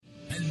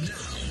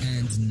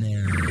begins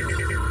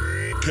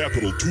now.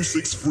 Capital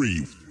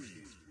 263.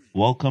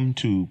 Welcome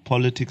to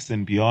Politics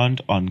and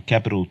Beyond on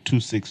Capital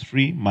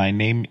 263. My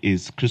name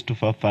is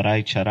Christopher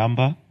Farai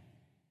Charamba.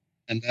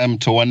 And I'm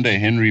Tawanda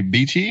Henry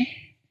Beatty.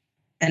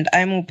 And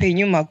I'm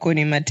Upenyu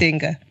Makoni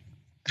Matenga.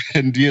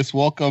 And yes,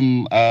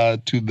 welcome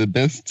to the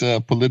best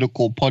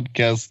political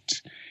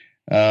podcast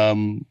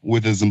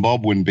with a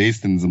Zimbabwean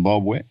based in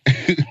Zimbabwe.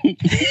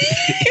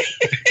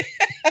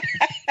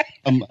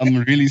 I'm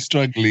really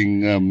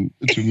struggling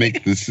to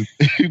make this,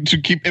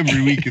 to keep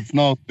every week. It's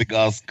now a big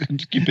ask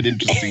to keep it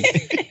interesting.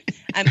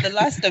 I'm the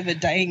last of a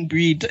dying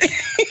breed.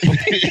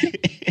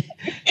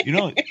 You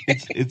know,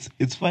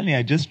 it's funny.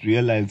 I just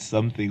realized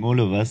something. All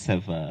of us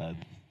have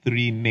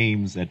three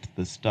names at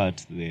the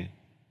start there.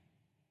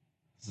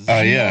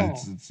 Yeah.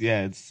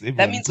 It's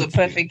that means we're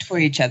perfect for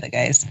each other,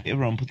 guys.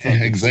 Everyone puts out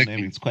exactly.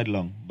 Name. It's quite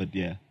long, but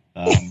yeah.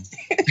 What's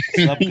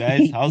up,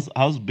 guys?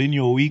 How's been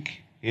your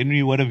week,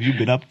 Henry? What have you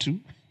been up to?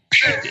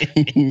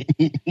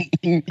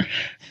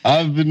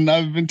 I've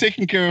been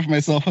taking care of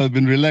myself. I've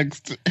been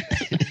relaxed.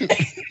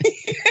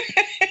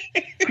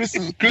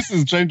 Chris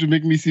is trying to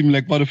make me seem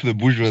like part of the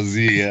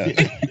bourgeoisie. Yeah.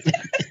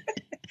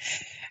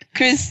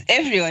 Chris,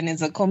 everyone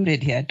is a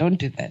comrade here. Don't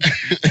do that.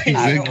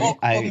 Exactly. We're all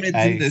comrades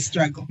in the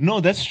struggle. No,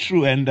 that's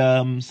true.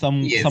 And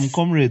some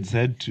comrades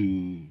had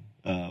to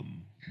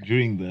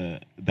during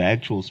the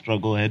actual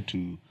struggle had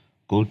to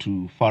go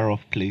to far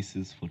off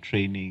places for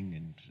training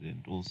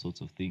and all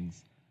sorts of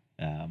things.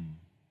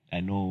 I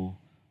know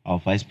our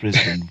Vice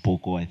President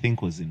Boko, I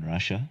think, was in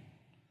Russia.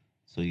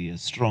 So he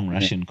has strong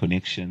Russian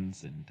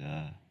connections, and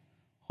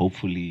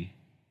hopefully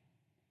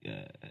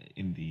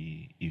in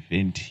the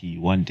event he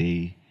one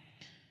day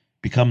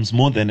becomes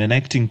more than an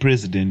acting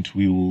president,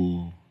 we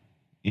will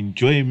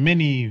enjoy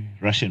many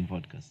Russian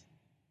vodkas.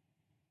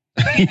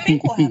 I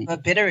think we'll have a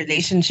better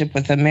relationship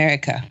with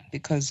America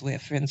because we're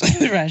friends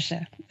with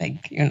Russia.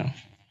 Like, you know.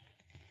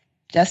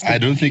 I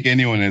don't think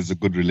anyone has a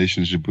good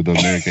relationship with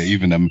America.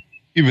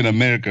 Even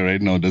America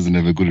right now doesn't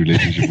have a good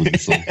relationship with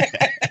itself.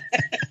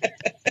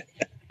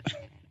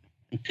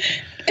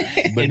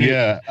 But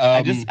yeah,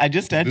 I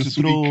just had to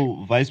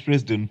throw Vice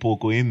President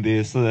Poko in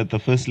there so that the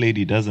First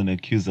Lady doesn't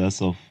accuse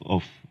us of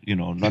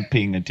not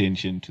paying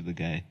attention to the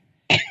guy.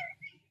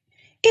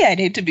 Yeah, I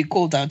need to be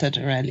called out at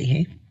a rally,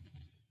 hey?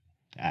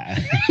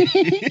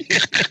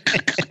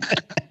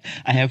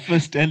 I have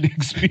first-hand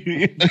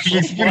experience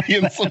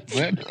of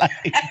that.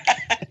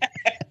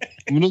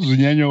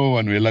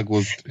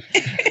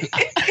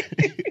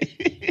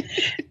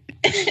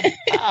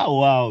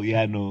 Wow.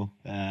 Yeah, no.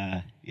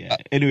 Yeah.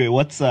 Anyway,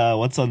 what's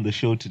on the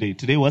show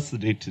today? What's the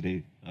date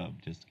today?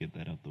 Just to get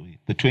that out the way.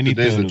 The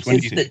 23rd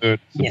of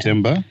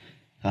September.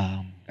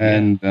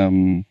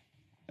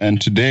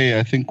 And today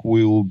I think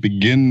we will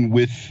begin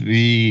with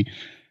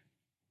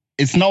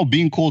it's now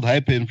being called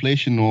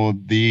hyperinflation, or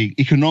the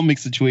economic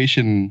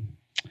situation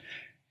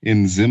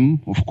in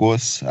Zim, of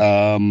course.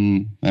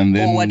 And then,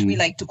 or what we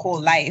like to call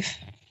life.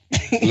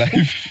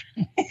 Life.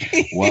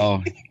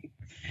 Wow.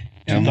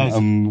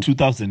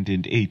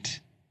 2008.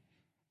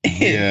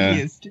 Yeah.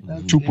 Yes,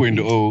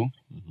 2.0.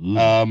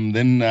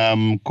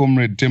 Then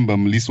Comrade Temba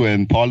Mliswa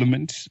in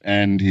Parliament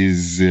and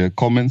his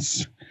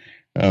comments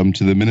to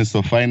the Minister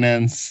of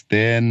Finance.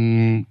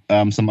 Then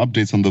some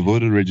updates on the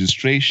voter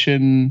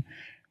registration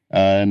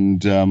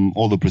and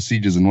all the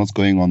procedures and what's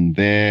going on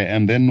there.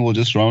 And then we'll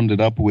just round it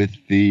up with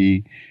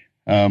the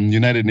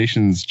United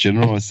Nations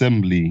General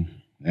Assembly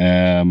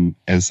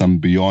as some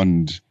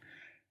beyond.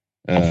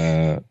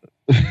 We'll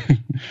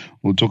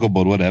talk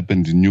about what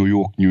happened in New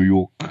York.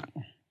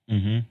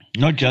 Mm-hmm.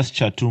 Not just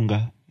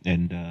Chatunga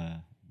and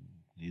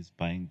he's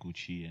buying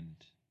Gucci and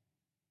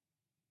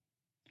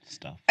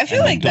stuff. I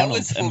feel like that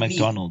was for me.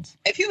 McDonald's.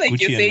 I feel like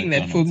Gucci you're saying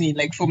that for me,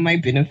 like for my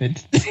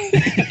benefit.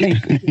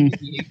 Like,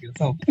 behave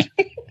yourself.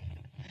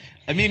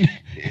 I mean,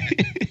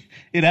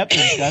 it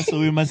happens, guys, so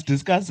we must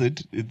discuss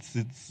it. It's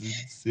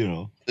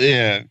Yeah.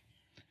 Okay.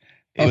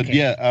 But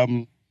yeah,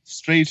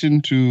 straight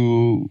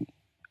into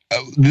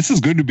this is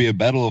going to be a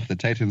battle of the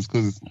titans,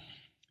 because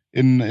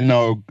in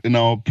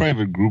our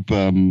private group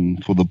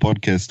for the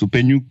podcast,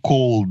 Upenyu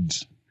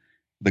called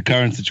the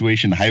current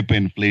situation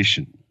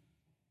hyperinflation.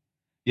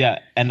 Yeah,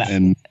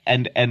 and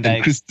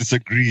Chris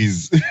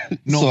disagrees.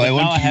 No, so I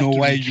want now to know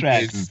why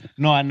retract. you guys.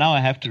 No, and now I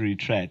have to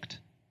retract,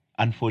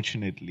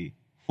 unfortunately,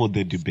 for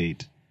the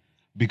debate.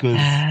 Because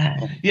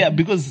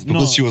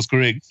she was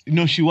correct.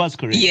 No, she was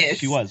correct. Yes.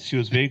 She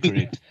was very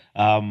correct.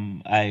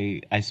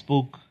 I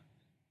spoke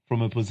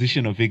from a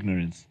position of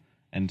ignorance,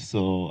 and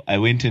so I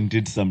went and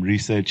did some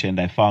research, and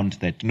I found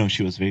that no,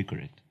 she was very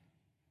correct.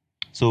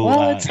 So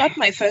it's not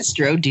my first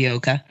rodeo,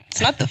 okay?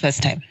 It's not the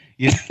first time.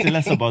 Yes, tell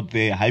us about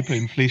the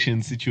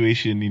hyperinflation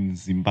situation in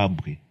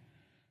Zimbabwe.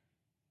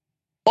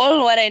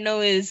 All what I know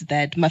is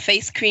that my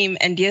face cream,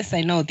 and yes,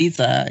 I know these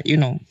are,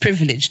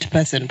 privileged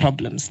person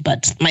problems,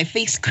 but my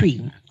face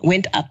cream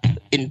went up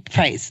in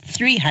price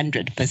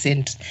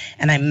 300%,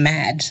 and I'm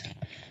mad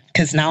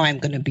because now I'm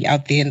going to be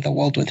out there in the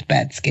world with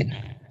bad skin.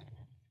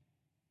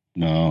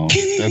 No,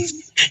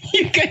 that's...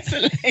 You guys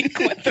are like,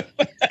 what the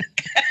fuck?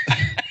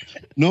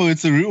 No,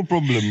 it's a real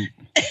problem.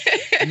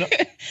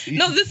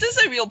 No, this is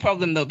a real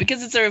problem though,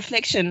 because it's a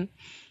reflection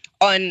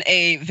on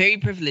a very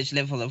privileged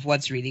level of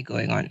what's really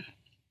going on.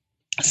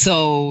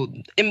 So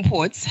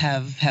imports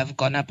have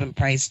gone up in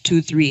price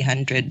 200,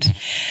 300,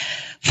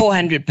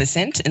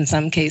 400% in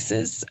some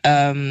cases.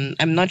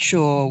 I'm not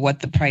sure what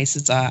the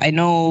prices are. I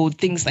know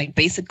things like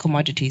basic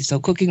commodities, so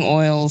cooking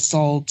oil,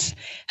 salt,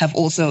 have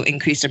also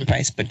increased in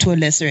price, but to a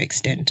lesser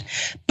extent.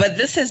 But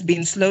this has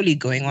been slowly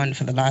going on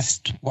for the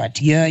last,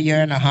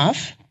 year and a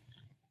half.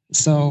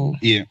 So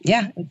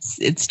yeah,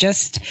 it's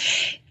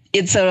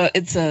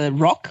a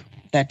rock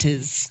that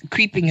is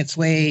creeping its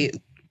way.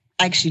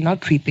 Actually, not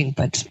creeping,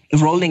 but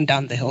rolling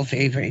down the hill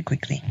very, very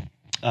quickly.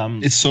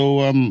 It's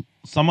so.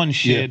 Someone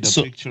shared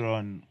a picture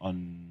on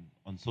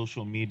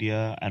social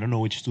media. I don't know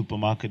which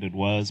supermarket it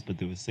was, but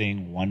they were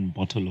saying 1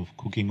 bottle of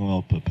cooking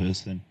oil per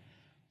person.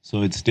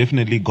 So it's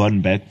definitely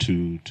gone back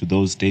to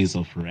those days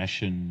of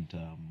rationed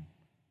of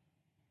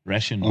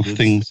goods.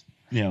 Things.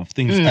 Yeah, of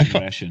things being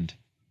rationed.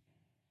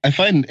 I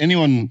find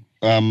anyone.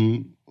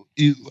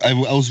 I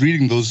was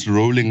reading those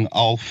Rolling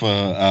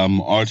Alpha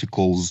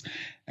articles,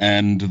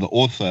 and the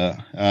author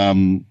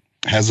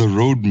has a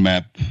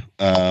roadmap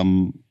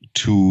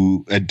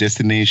to a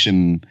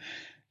destination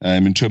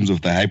in terms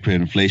of the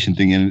hyperinflation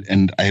thing,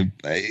 and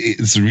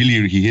it's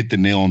really, he hit the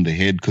nail on the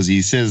head, because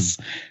he says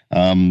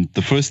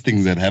the first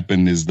things that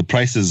happen is the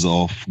prices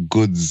of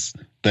goods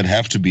that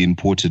have to be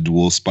imported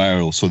will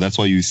spiral. So that's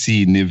why you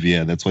see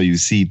Nivea, that's why you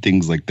see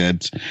things like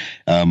that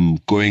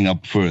going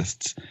up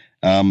first.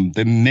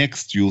 Then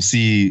next, you'll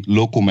see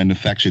local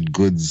manufactured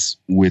goods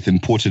with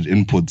imported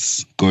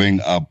inputs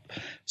going up.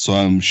 So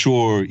I'm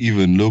sure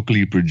even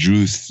locally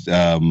produced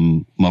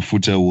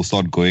mafuta will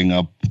start going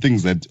up,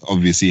 things that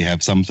obviously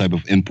have some type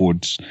of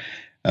input.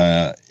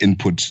 And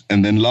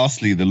then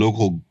lastly, the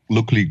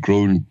locally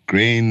grown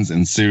grains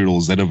and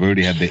cereals that have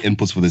already had their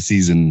inputs for the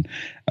season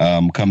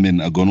come in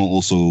are going to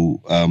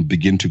also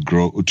begin to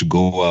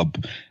go up.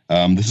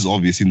 This is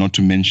obviously not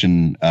to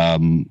mention,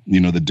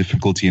 the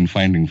difficulty in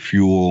finding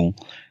fuel,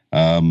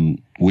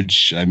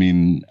 which, I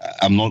mean,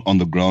 I'm not on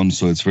the ground,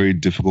 so it's very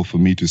difficult for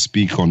me to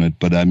speak on it.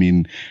 But I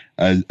mean,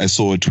 I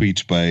saw a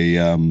tweet by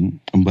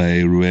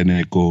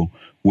Rueneko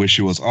where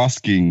she was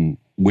asking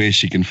where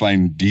she can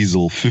find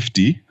diesel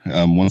 50.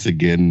 Once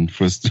again,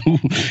 first,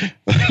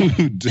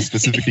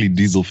 specifically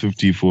diesel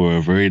 50 for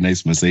a very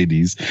nice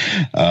Mercedes.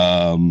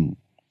 And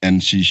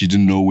she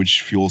didn't know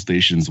which fuel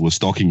stations were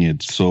stocking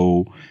it.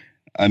 So,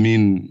 I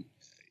mean,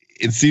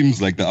 it seems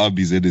like the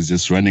RBZ is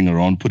just running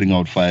around putting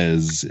out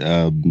fires,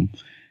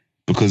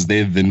 because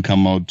they've then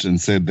come out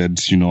and said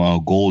that, our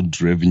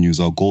gold revenues,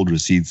 our gold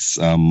receipts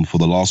for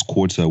the last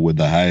quarter were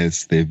the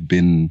highest they've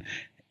been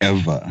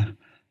ever.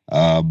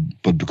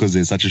 But because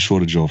there's such a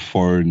shortage of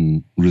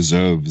foreign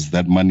reserves,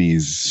 that money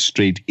is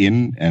straight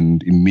in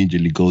and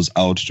immediately goes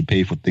out to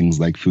pay for things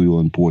like fuel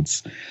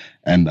imports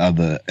and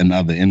other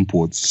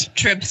imports.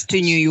 Trips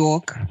to New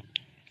York.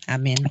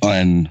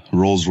 And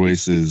Rolls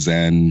Royces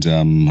and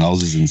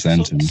houses in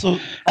Santon.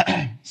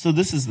 So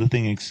this is the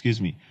thing.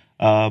 Excuse me.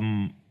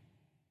 The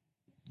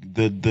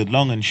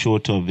long and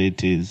short of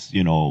it is,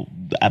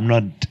 I'm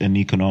not an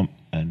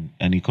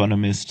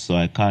economist, so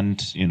I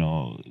can't,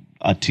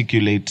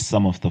 articulate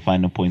some of the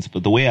finer points.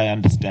 But the way I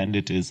understand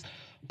it is,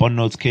 bond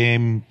notes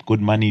came, good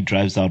money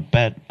drives out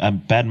bad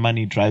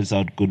money drives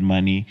out good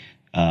money.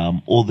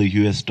 All the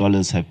US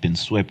dollars have been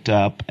swept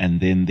up,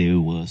 and then they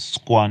were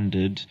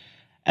squandered.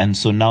 And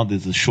so now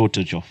there's a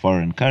shortage of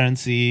foreign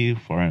currency.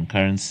 Foreign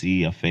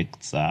currency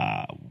affects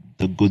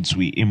the goods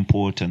we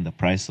import and the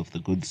price of the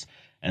goods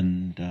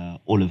and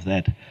all of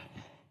that.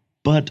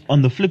 But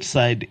on the flip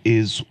side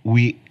is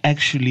we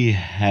actually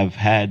have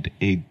had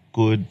a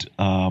good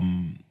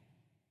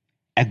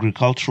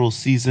agricultural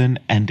season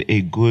and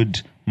a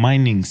good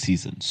mining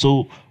season.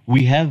 So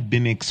we have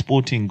been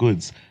exporting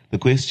goods. The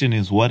question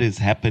is, what is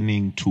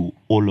happening to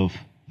all of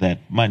that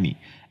money?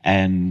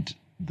 And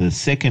the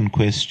second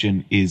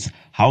question is,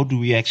 how do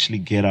we actually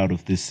get out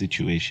of this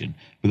situation?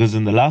 Because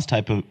in the last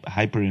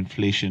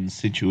hyperinflation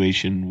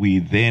situation, we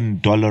then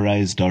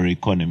dollarized our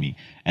economy,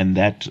 and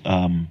that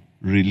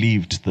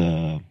relieved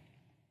the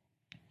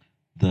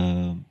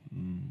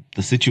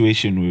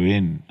situation we're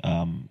in.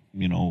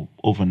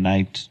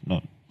 Overnight,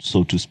 not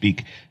so to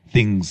speak,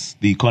 the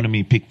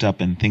economy picked up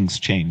and things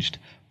changed.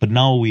 But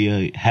now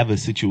we have a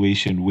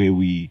situation where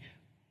we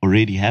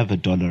already have a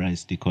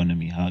dollarized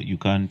economy. How you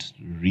can't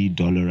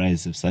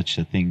re-dollarize if such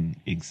a thing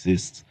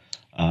exists.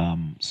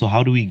 So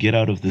how do we get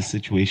out of this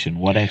situation?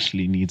 What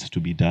actually needs to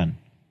be done?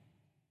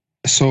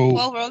 So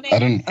I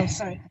don't. Oh,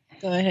 sorry.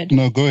 Go ahead.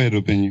 No, go ahead,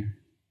 Upenyu.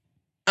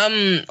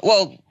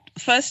 Well,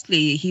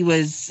 firstly, he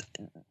was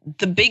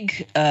the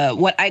big.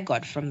 What I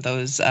got from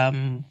those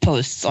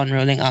posts on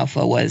Rolling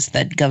Alpha was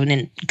that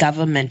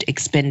government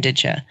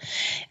expenditure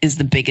is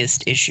the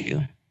biggest issue,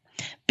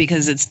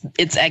 because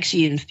it's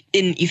actually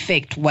in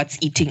effect what's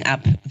eating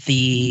up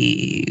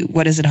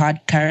hard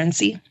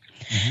currency.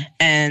 Mm-hmm.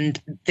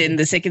 And then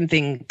the second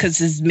thing, because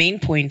his main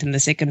point in the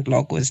second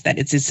blog was that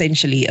it's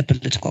essentially a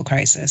political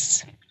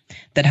crisis.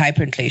 that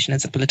hyperinflation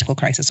is a political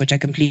crisis, which I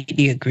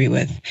completely agree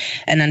with.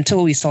 And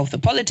until we solve the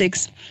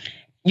politics,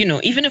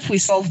 even if we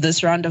solve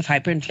this round of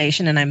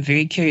hyperinflation, and I'm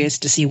very curious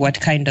to see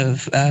what kind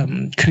of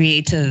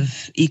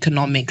creative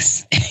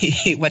economics,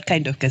 what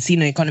kind of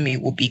casino economy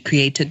will be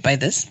created by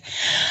this.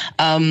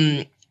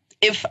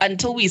 If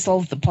until we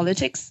solve the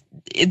politics,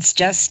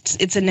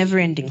 it's a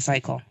never-ending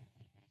cycle.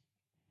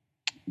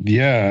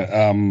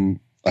 Yeah,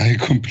 I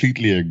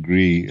completely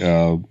agree.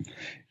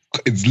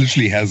 It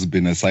literally has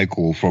been a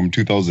cycle from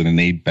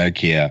 2008 back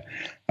here.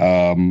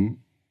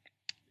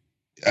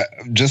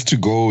 Just to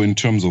go in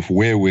terms of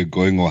where we're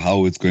going or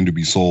how it's going to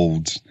be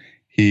solved,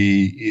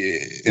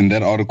 in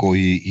that article,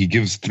 he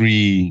gives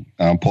three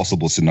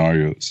possible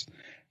scenarios.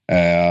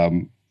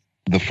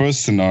 The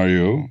first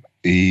scenario,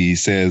 he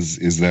says,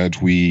 is that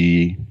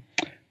we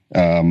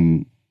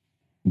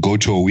go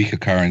to a weaker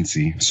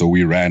currency. So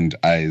we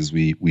randize,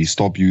 we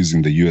stop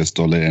using the US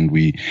dollar and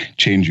we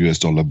change US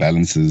dollar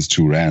balances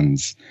to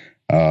rands,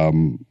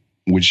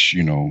 which,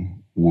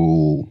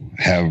 will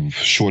have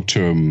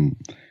short-term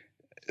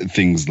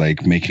things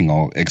like making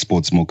our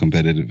exports more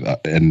competitive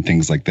and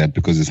things like that,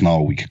 because it's now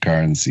a weaker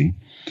currency.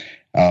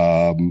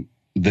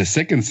 The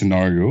second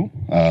scenario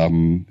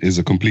is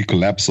a complete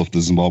collapse of the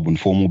Zimbabwean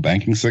formal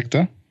banking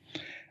sector,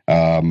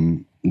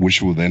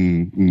 which will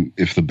then,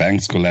 if the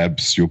banks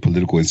collapse, your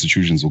political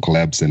institutions will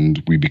collapse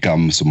and we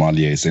become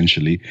Somalia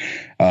essentially.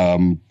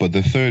 But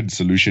the third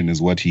solution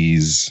is what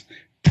he's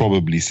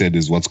probably said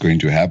is what's going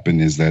to happen,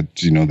 is that,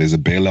 there's a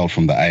bailout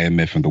from the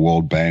IMF and the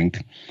World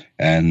Bank,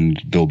 and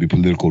there'll be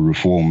political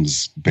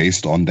reforms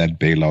based on that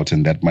bailout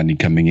and that money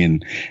coming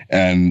in.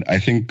 And I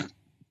think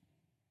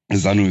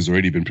ZANU has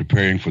already been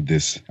preparing for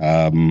this.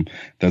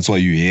 That's why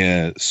you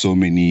hear so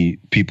many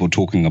people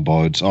talking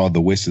about,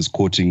 the West is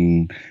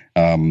courting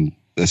a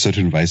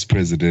certain vice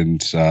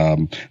president.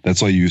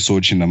 That's why you saw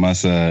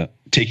Chinamasa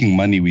taking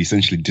money we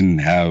essentially didn't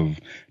have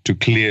to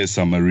clear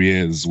some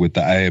arrears with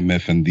the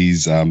IMF and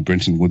these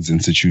Bretton Woods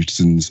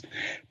institutions,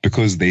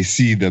 because they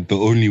see that the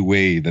only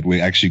way that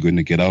we're actually going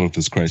to get out of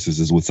this crisis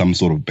is with some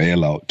sort of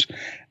bailout.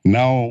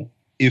 Now,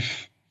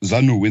 if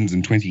ZANU wins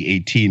in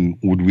 2018,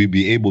 would we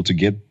be able to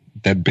get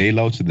that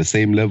bailout to the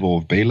same level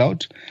of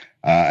bailout?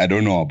 I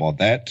don't know about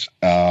that.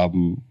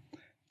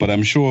 But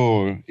I'm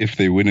sure if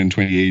they win in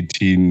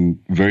 2018,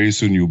 very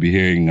soon you'll be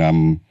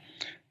hearing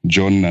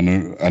John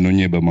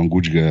Anonyeba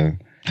Mangujga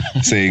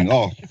saying,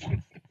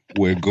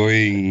 we're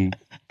going...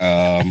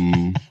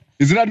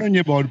 is it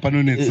Anonyeba or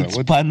Panonetsa? It's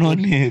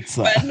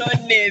Panonetsa.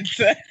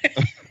 Panonetsa.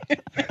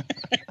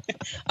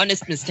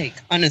 Honest mistake.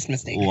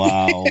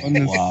 Wow.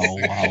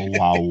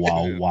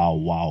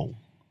 Wow.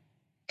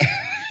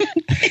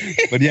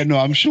 But yeah, no,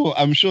 I'm sure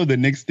the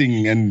next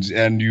thing,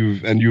 and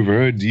you've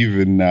heard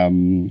even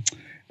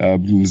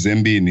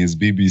Zembi in his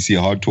BBC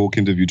Hard Talk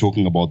interview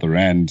talking about the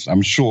rand.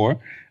 I'm sure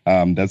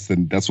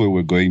that's where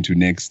we're going to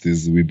next,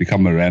 is we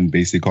become a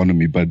rand-based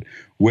economy. But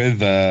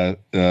whether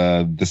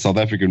the South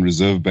African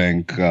Reserve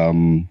Bank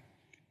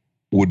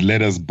would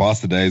let us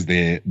bastardize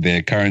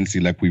their currency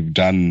like we've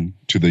done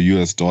to the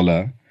US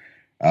dollar,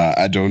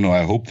 I don't know.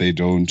 I hope they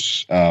don't,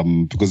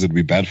 because it'd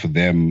be bad for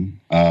them.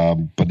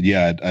 But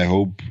yeah, I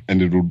hope,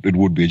 and it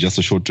would be just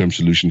a short-term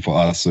solution for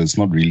us. So it's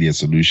not really a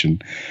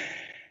solution.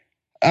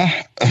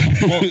 Well,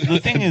 the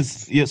thing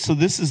is, so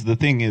this is the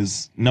thing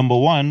is, number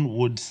one,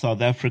 would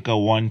South Africa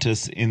want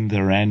us in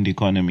the rand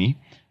economy?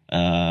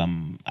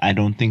 I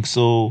don't think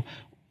so,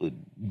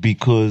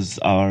 because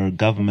our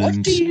government...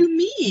 What do you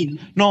mean?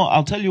 No,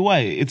 I'll tell you why.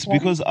 It's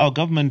because our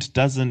government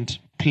doesn't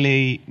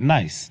play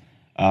nice.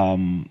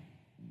 Number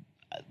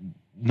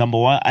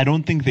one, I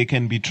don't think they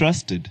can be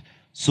trusted.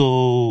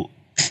 So,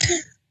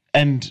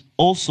 and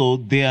also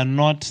they are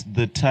not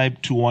the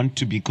type to want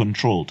to be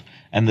controlled.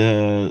 And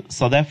the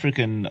South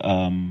African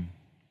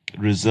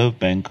Reserve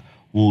Bank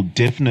will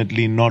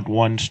definitely not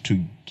want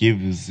to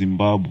give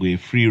Zimbabwe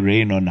free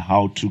rein on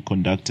how to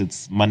conduct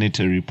its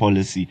monetary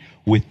policy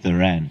with the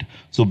rand.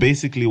 So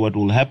basically what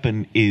will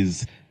happen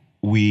is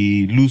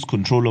we lose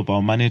control of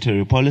our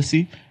monetary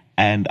policy,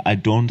 and I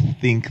don't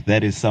think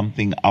that is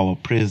something our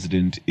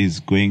president is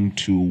going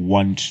to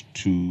want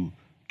to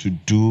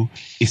do,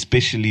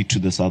 especially to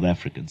the South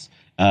Africans.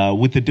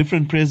 With a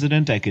different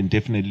president, I can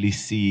definitely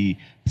see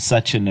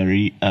such an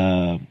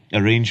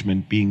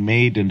arrangement being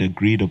made and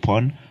agreed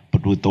upon.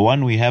 But with the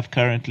one we have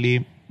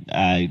currently,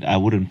 I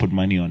wouldn't put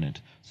money on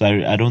it. So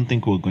I don't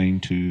think we're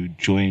going to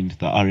join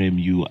the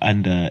RMU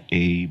under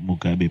a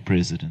Mugabe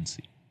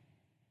presidency.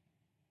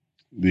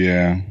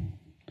 Yeah.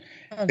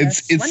 Oh,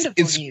 that's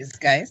wonderful news,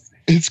 guys.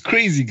 It's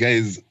crazy,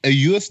 guys. A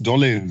US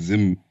dollar in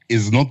Zim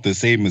is not the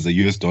same as a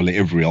US dollar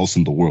everywhere else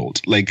in the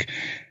world. Like,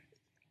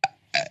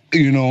 I've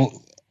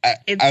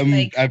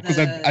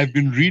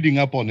been reading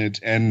up on it,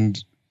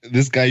 and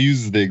this guy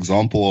uses the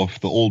example of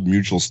the Old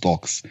Mutual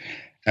stocks.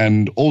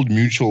 And Old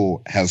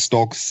Mutual has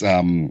stocks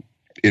in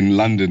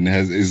London,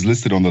 is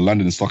listed on the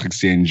London Stock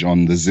Exchange,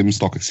 on the Zim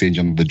Stock Exchange,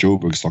 on the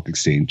Joburg Stock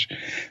Exchange.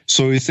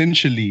 So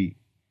essentially,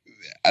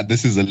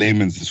 this is a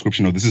layman's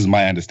description, or this is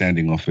my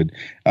understanding of it.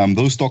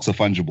 Those stocks are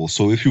fungible.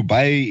 So if you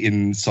buy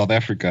in South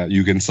Africa,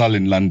 you can sell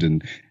in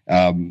London.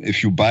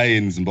 If you buy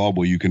in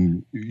Zimbabwe, you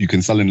can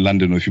sell in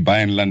London. Or if you buy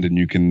in London,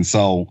 you can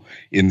sell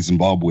in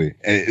Zimbabwe.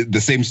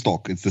 The same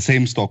stock. It's the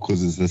same stock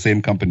because it's the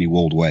same company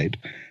worldwide.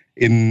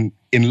 In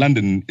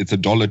London, it's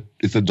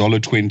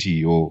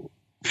 $1.20 or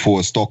for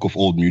a stock of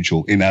Old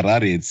Mutual. In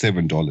Harare, it's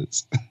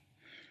 $7.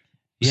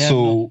 Yeah,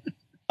 so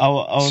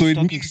our so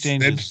stock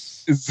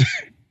exchange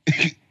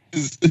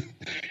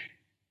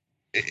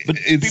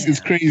it's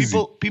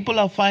crazy. People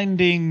are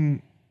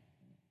finding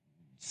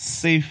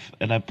safe,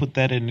 and I put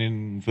that in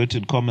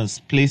inverted commas,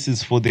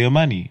 places for their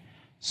money.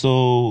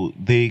 So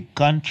they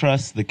can't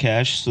trust the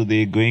cash, so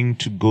they're going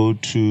to go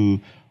to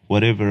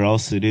whatever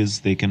else it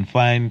is they can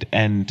find,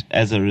 and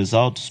as a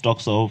result,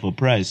 stocks are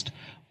overpriced.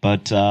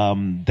 But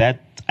that,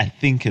 I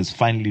think, has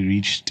finally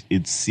reached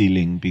its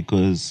ceiling,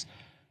 because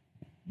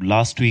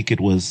last week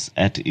it was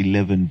at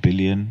 11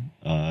 billion,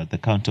 the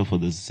counter for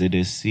the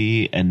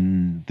ZSC,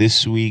 and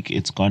this week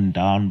it's gone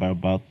down by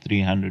about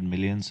 300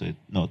 million. So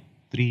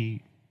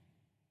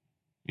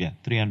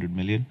 300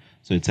 million.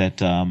 So it's at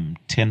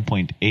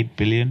 10.8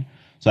 billion.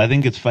 So I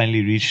think it's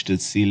finally reached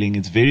its ceiling.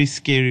 It's very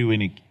scary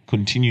when it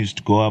continues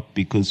to go up,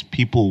 because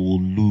people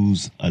will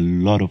lose a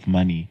lot of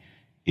money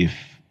if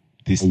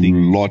this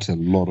thing... A lot of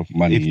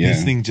money, if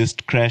this thing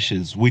just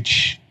crashes,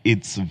 which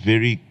it's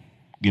very...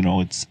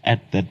 it's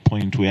at that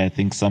point where I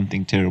think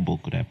something terrible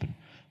could happen.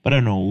 But I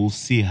don't know. We'll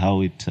see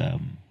how it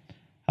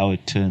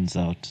turns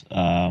out.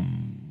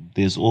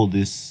 There's all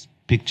these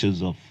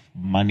pictures of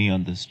money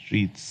on the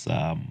streets,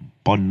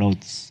 bond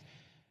notes,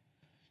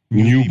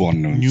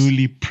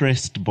 newly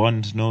pressed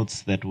bond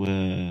notes that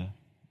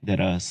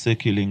are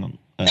circulating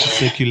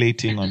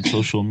on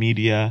social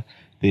media.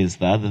 There's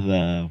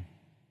the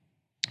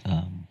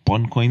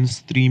bond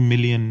coins, $3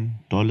 million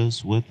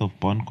worth of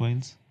bond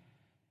coins.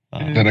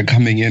 That are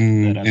coming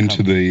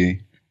into the,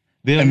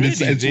 and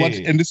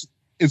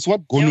it's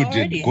what Gono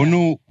did.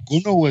 Gono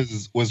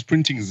was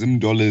printing Zim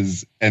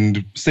dollars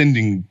and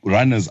sending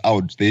runners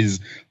out.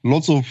 There's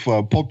lots of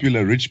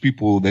popular rich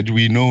people that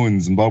we know in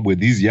Zimbabwe.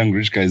 These young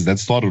rich guys that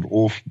started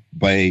off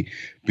by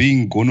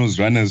being Gono's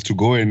runners to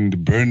go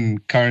and burn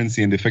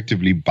currency and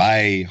effectively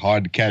buy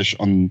hard cash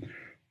on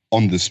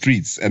the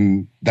streets,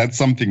 and that's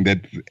something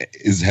that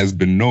has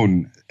been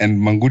known.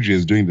 And Manguji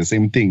is doing the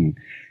same thing.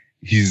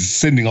 He's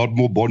sending out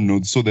more bond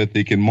notes so that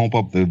they can mop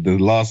up the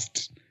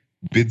last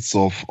bits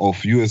of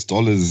US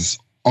dollars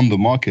on the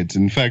market.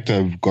 In fact,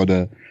 I've got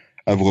a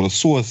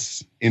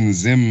source in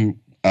Zim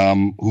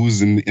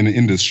who's in an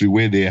industry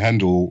where they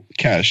handle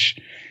cash.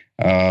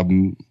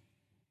 They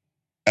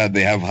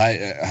have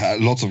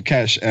lots of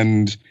cash,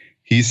 and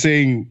he's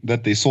saying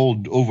that they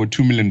sold over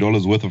 $2 million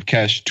worth of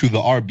cash to the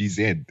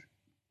RBZ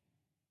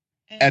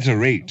at a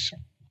rate.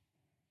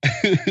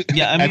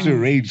 Yeah, I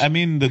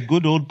mean, the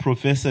good old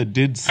professor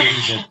did say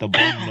that the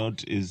bond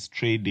note is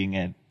trading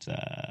at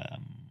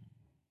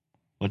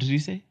what did he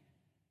say?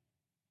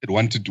 At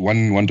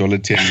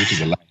 $1.10, which is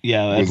a lot.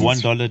 Yeah, at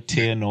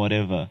 $1.10 or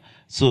whatever.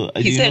 So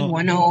he said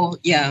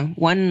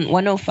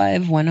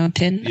 105,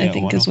 110. Yeah, I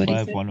think is what he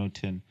said.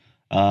 110.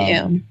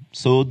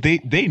 So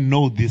they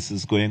know this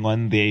is going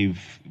on.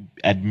 They've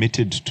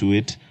admitted to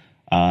it.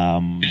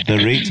 The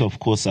rates, of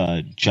course,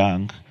 are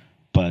junk,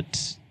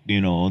 but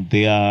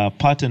they are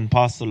part and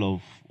parcel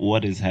of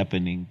what is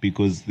happening,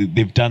 because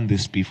they've done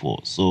this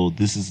before. So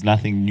this is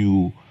nothing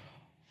new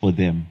for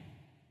them.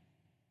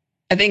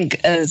 I think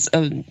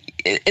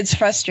it's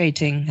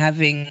frustrating,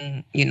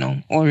 having,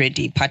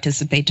 already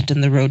participated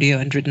in the rodeo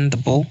and ridden the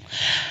bull,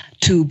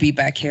 to be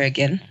back here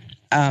again.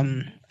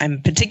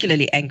 I'm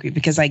particularly angry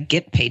because I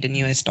get paid in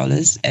US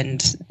dollars,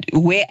 and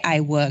where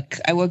I work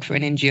for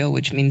an NGO,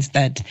 which means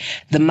that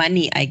the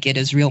money I get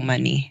is real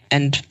money.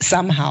 And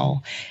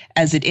somehow,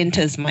 as it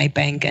enters my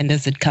bank and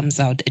as it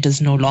comes out, it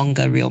is no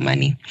longer real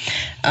money.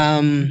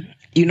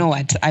 You know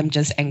what? I'm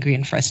just angry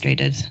and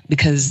frustrated,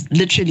 because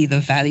literally the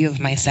value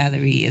of my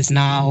salary is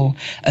now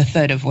a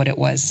third of what it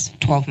was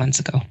 12 months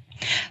ago.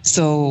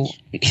 So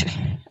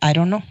I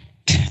don't know.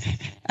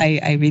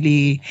 I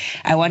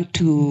want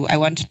to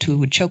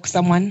choke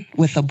someone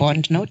with a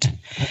bond note.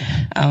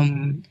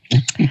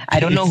 I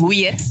don't know who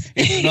yet,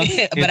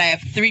 but I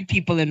have 3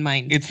 people in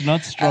mind. It's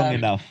not strong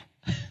enough.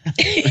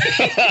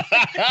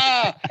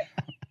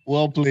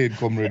 Well played,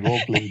 comrade.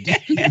 Well played.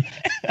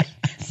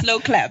 Slow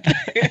clap.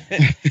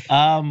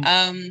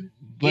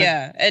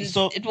 Yeah, and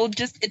so, it will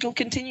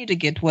continue to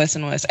get worse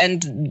and worse.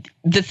 And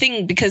the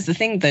thing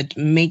that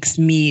makes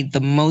me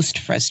the most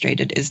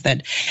frustrated is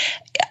that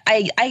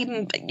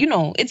I'm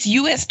it's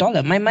US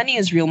dollar. My money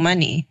is real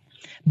money,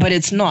 but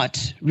it's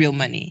not real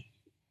money.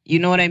 You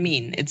know what I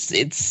mean?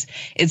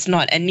 It's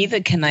not, and neither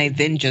can I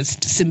then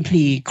just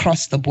simply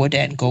cross the border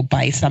and go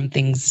buy some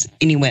things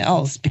anywhere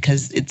else,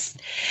 because it's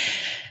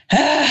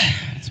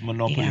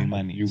monopoly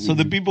money. So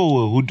the people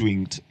were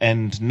hoodwinked,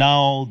 and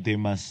now they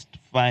must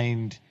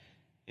find.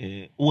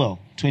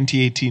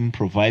 2018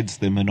 provides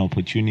them an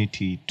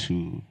opportunity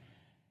to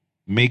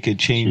make a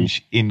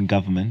change in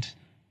government,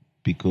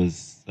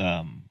 because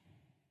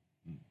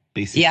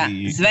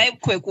Basically, it's very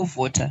quick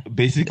voter.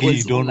 Basically,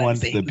 you don't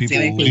want the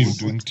people who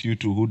hoodwinked you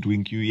to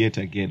hoodwink you yet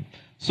again.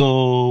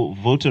 So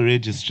voter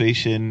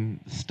registration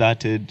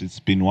started. It's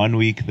been 1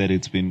 week that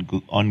it's been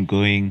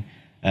ongoing.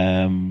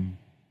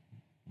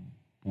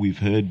 We've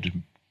heard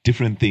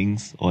different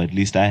things, or at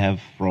least I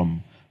have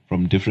from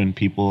different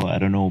people. I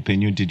don't know,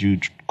 Upenyu, did you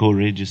go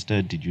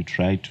register? Did you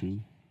try to?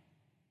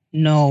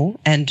 No,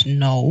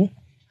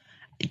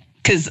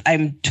 because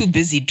I'm too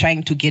busy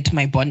trying to get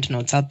my bond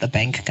notes out the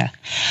bank. The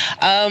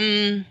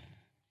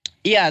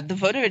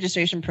voter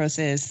registration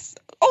process.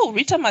 Oh,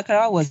 Rita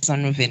Makara was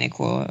on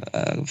Ruveniko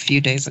a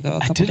few days ago.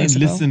 I didn't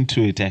listen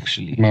to it,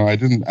 actually. No, I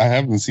didn't. I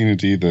haven't seen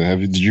it either.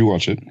 Did you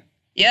watch it?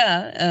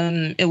 Yeah,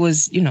 it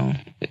was,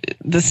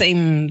 the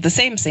same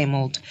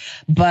old.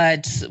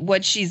 But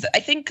I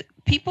think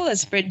people are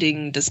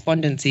spreading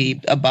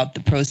despondency about the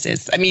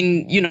process. I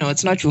mean,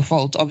 it's not your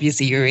fault.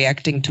 Obviously, you're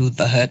reacting to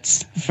the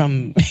hurts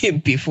from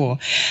before.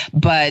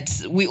 But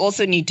we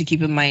also need to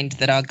keep in mind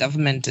that our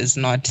government is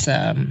not,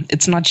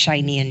 it's not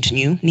shiny and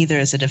new, neither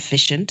is it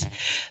efficient.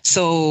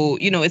 So,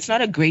 it's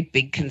not a great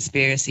big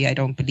conspiracy, I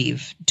don't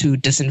believe, to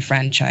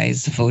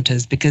disenfranchise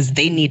voters because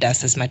they need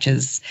us as much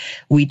as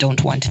we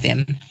don't want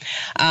them.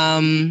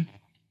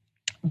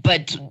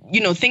 But,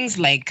 things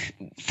like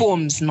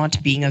forms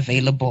not being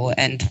available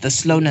and the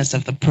slowness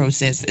of the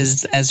process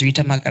is, as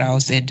Rita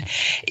Makarao said,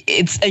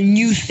 it's a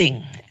new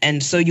thing.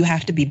 And so you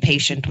have to be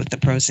patient with the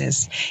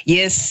process.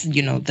 Yes,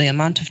 the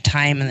amount of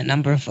time and the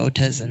number of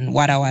voters and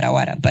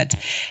wada. But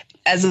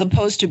as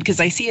opposed to, because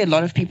I see a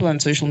lot of people on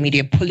social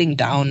media pulling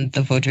down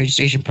the voter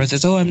registration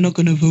process. Oh, I'm not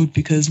going to vote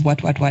because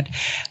what?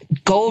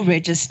 Go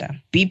register.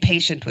 Be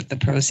patient with the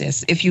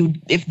process.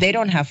 If they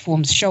don't have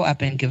forms, show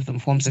up and give them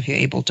forms if you're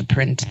able to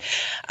print.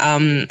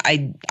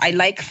 I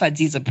like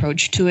Fadzi's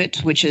approach to it,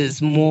 which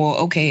is more,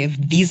 okay, if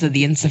these are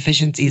the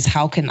insufficiencies,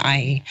 how can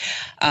I,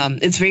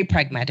 it's very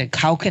pragmatic.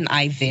 How can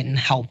I then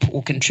help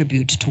or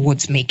contribute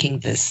towards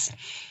making this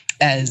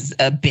as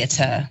a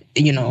better,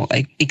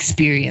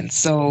 experience.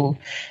 So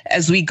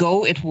as we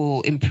go, it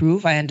will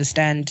improve. I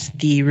understand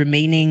the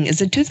remaining,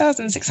 is it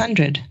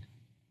 2,600?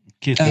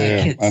 Kids.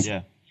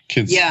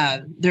 Kids.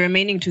 Yeah, the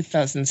remaining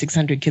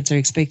 2,600 kids are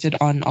expected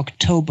on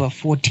October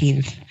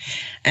 14th.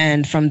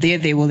 And from there,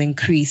 they will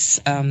increase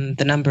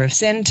the number of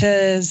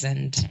centers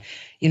and,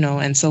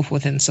 and so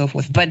forth and so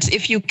forth. But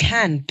if you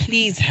can,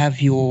 please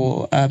have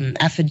your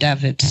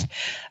affidavit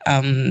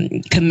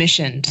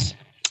commissioned.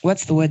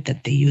 What's the word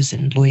that they use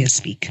in lawyer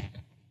speak?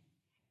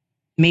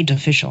 Made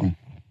official.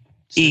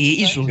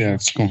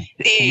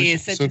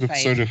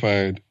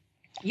 Certified.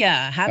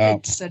 Yeah, have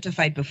it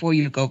certified before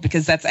you go,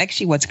 because that's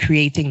actually what's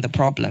creating the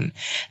problem.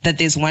 That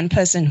there's one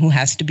person who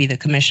has to be the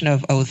commissioner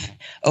of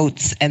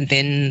oaths and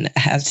then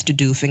has to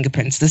do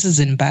fingerprints. This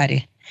is in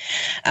Bari.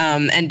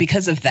 And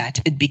because of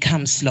that, it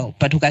becomes slow.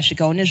 But it's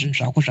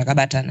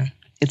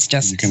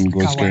just you can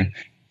go straight.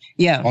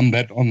 Yeah. On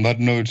that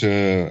note,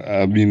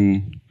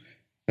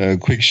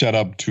 quick shout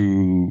out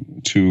to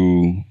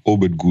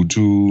Obed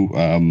Gutu,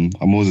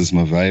 Moses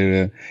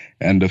Mavaire,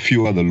 and a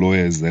few other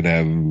lawyers that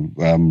have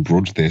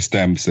brought their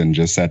stamps and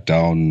just sat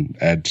down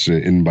at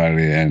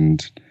Inbari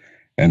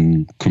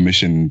and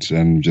commissioned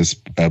and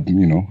just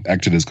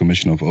acted as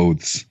commissioner of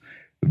oaths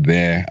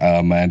there. I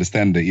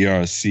understand the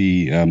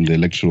ERC, the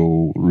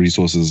Electoral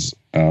Resources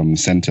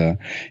Center,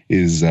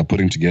 is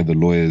putting together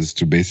lawyers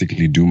to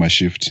basically do my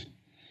shift.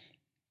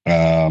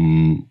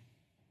 For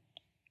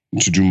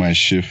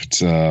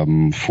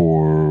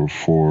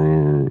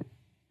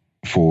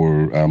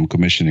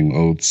commissioning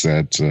oaths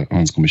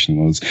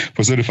commissioning oaths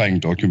for certifying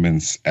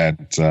documents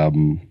at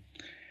the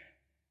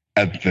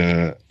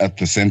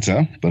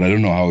center. But I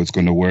don't know how it's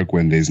going to work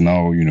when there's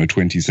now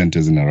 20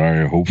 centers in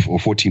Harare, or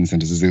 14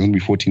 centers. There's going to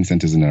be 14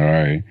 centers in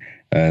Harare,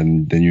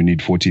 and then you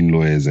need 14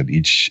 lawyers at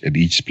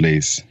each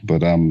place.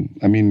 But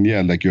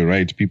like you're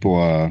right,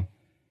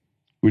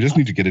 we just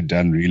need to get it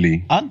done,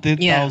 really. Aren't there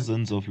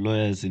thousands of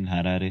lawyers in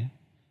Harare?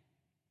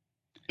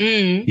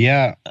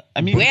 Yeah,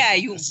 I mean, where are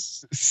you?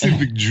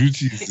 Civic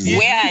duties.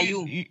 Where are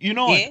you? You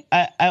know what?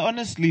 I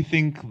honestly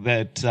think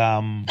that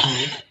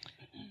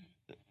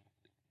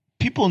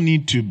people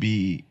need to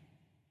be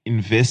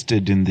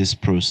invested in this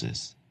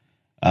process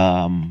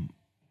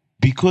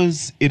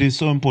because it is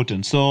so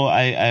important. So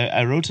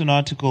I wrote an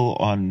article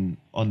on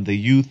the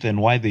youth and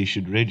why they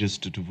should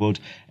register to vote.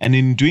 And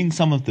in doing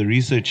some of the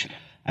research,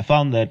 I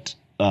found that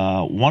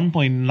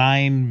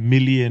 1.9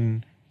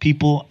 million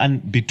people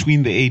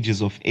between the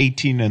ages of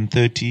 18 and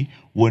 30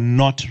 were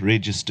not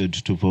registered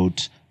to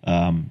vote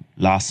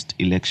last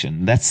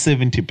election. That's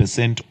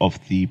 70% of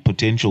the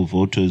potential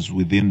voters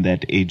within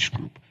that age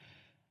group.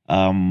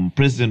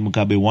 President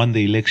Mugabe won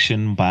the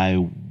election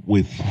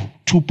with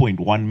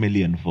 2.1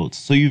 million votes.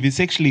 So you've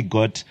essentially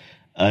got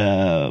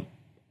an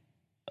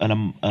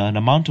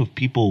amount of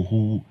people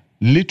who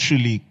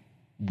literally,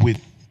 with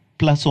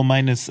plus or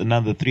minus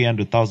another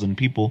 300,000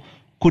 people,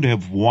 could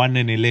have won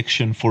an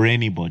election for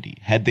anybody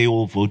had they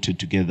all voted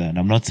together. And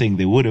I'm not saying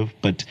they would have,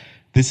 but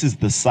this is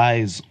the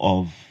size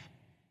of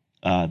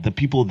the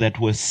people that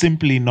were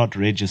simply not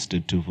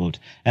registered to vote.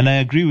 And I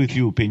agree with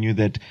you, Upenyu,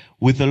 that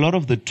with a lot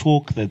of the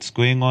talk that's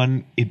going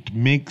on, it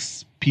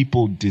makes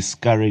people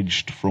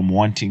discouraged from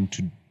wanting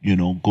to,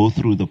 go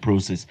through the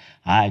process.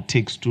 It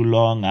takes too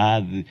long.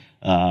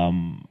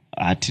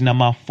 Atina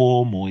ma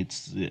form, or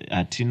it's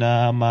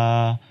atina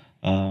ma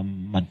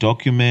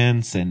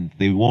documents, and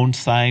they won't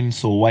sign.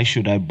 So why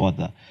should I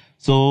bother?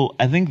 So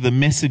I think the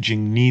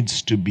messaging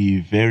needs to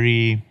be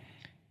very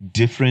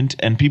different,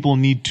 and people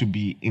need to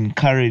be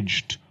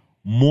encouraged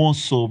more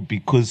so,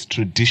 because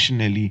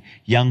traditionally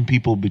young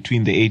people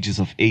between the ages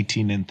of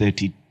 18 and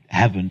 30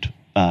 haven't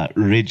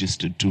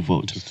registered to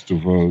vote.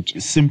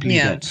 Simply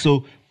that.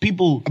 So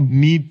people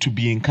need to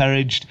be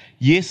encouraged.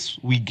 Yes,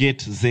 we get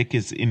ZEC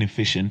is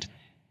inefficient.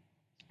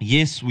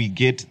 Yes, we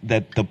get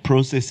that the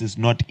process is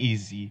not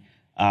easy.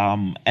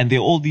 And there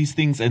are all these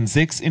things, and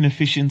ZEC's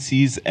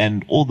inefficiencies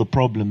and all the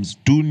problems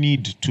do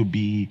need to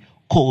be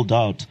called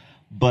out.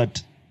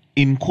 But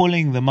in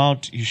calling them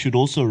out, you should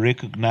also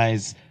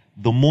recognize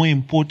the more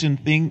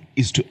important thing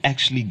is to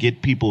actually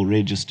get people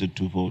registered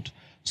to vote.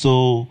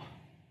 So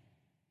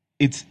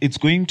it's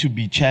going to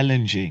be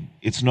challenging.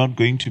 It's not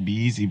going to be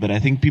easy, but I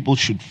think people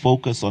should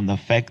focus on the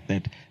fact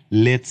that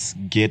let's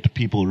get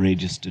people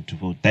registered to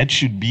vote. That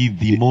should be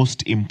the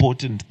most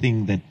important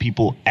thing that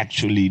people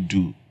actually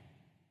do.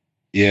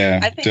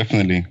 Yeah,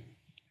 definitely.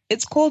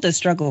 It's called a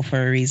struggle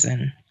for a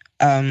reason.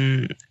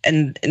 And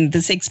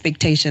this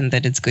expectation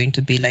that it's going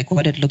to be like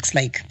what it looks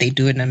like they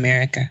do in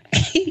America,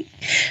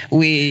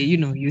 where,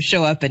 you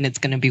show up and it's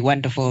going to be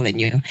wonderful,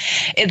 and,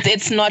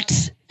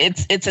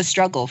 it's a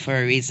struggle for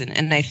a reason.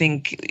 And I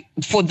think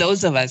for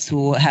those of us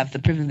who have the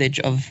privilege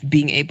of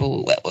being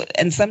able,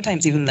 and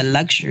sometimes even the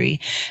luxury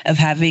of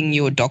having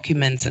your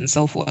documents and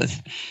so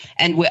forth,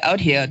 and we're out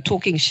here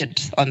talking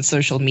shit on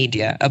social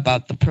media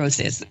about the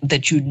process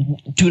that you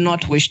do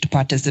not wish to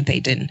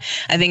participate in,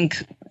 I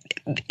think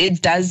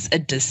it does a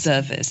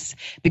disservice,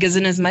 because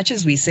in as much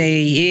as we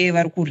say,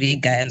 yeah,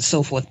 and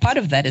so forth, part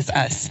of that is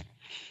us.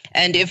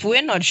 And if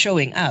we're not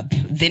showing up,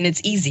 then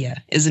it's easier,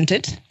 isn't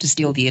it, to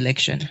steal the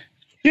election?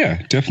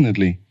 Yeah,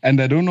 definitely.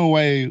 And I don't know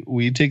why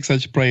we take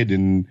such pride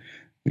in,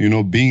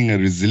 being a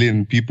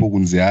resilient people,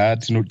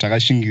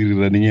 economy,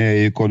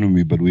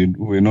 but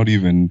we're not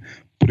even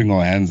putting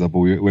our hands up,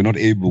 or we're not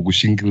able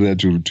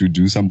to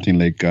do something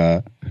like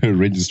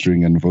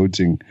registering and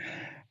voting.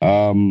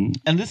 And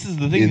this is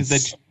the thing, is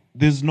that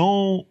there's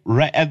no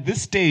right at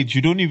this stage.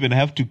 You don't even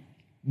have to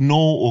know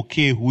or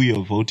care who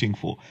you're voting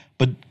for,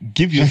 but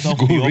give yourself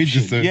the option.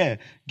 Register. Yeah,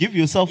 give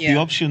yourself the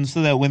option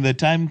so that when the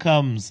time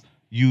comes,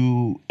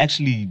 you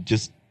actually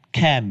just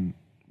can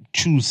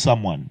choose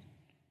someone.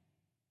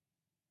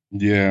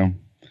 Yeah.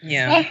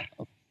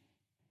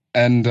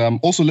 And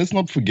also, let's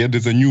not forget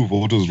there's a new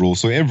voters roll,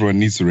 so everyone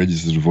needs to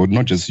register to vote,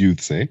 not just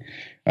youths.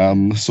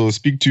 So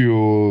speak to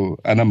your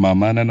Ana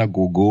Mama, Nana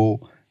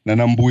Gogo,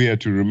 Nanambuya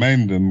to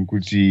remind them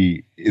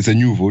kuti it's a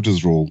new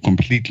voters roll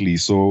completely.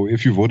 So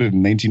if you voted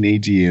in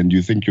 1980 and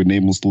you think your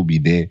name will still be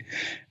there,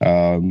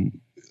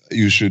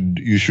 you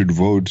should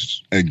vote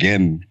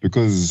again,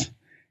 because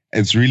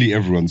it's really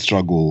everyone's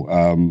struggle.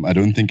 I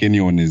don't think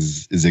anyone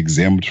is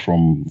exempt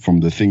from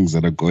the things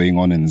that are going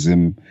on in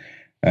Zim.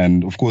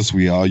 And of course,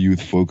 we are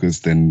youth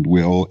focused, and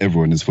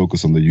everyone is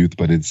focused on the youth,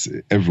 but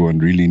everyone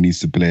really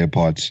needs to play a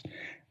part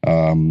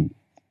in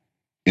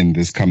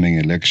this coming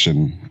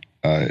election.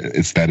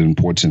 It's that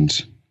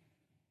important.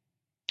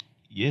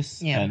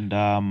 Yes,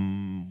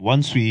 and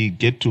once we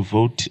get to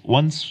vote,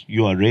 once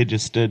you are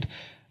registered,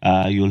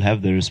 you'll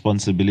have the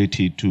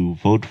responsibility to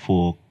vote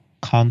for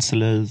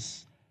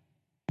councillors,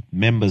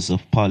 members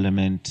of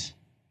parliament,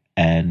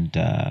 and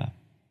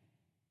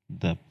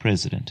the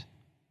president.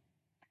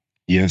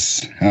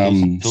 Yes.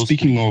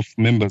 Speaking of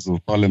members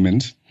of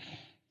parliament,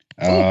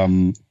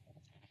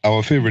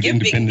 our favorite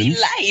independent.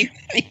 Life.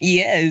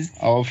 Yes.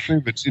 Our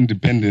favorite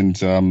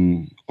independent,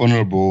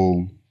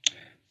 Honorable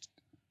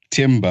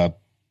Temba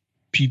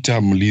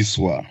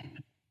Mliswa,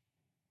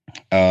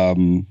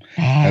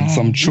 had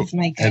some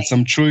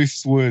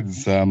choice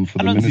words for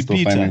the Minister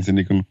of Finance and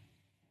Economy.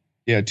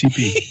 Yeah,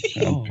 TP.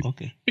 Oh,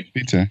 okay.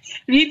 Peter.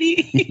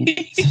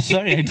 Really?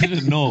 Sorry, I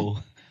didn't know.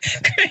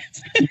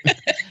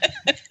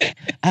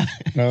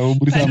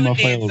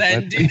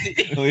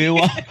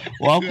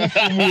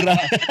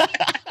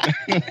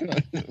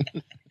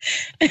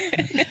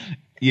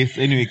 Yes,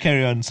 anyway,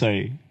 carry on,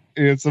 sorry.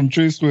 Yeah, some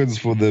choice words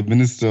for the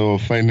Minister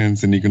of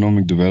Finance and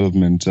Economic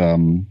Development.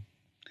 I've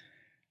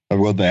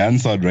got the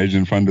answer right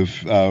in front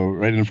of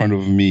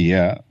me,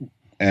 yeah.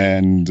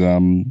 And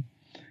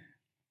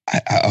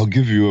I'll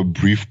give you a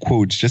brief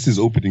quote, just his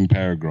opening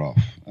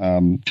paragraph.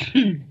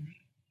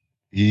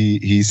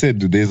 He said,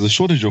 there's a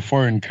shortage of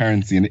foreign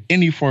currency, and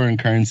any foreign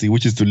currency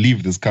which is to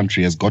leave this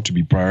country has got to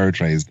be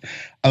prioritized.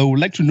 I would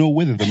like to know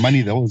whether the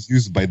money that was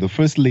used by the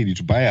First Lady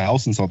to buy a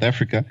house in South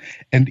Africa,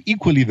 and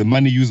equally the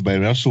money used by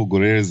Rachel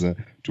Goreza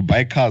to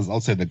buy cars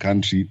outside the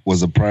country,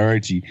 was a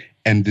priority,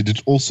 and did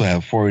it also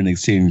have foreign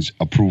exchange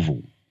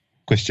approval?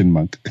 Question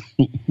mark.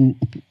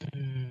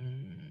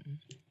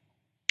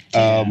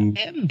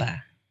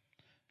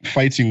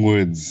 fighting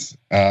words.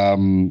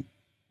 And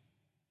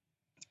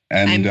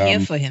I'm here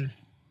for him.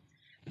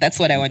 That's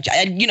what I want.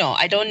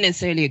 I don't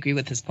necessarily agree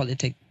with his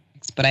politics,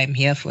 but I'm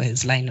here for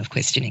his line of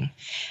questioning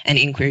and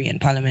inquiry in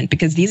Parliament,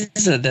 because these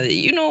are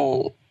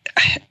the,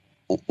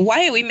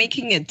 why are we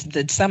making it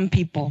that some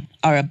people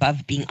are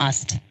above being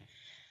asked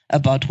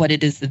about what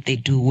it is that they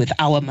do with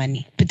our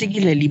money,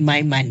 particularly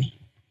my money?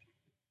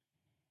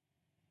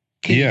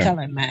 Can you tell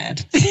I'm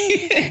mad?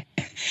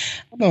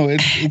 No,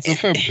 it's a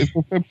fair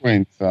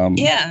point.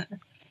 Yeah.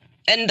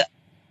 And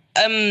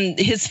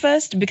his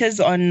first, because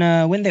on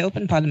when they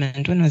opened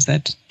Parliament, when was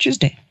that?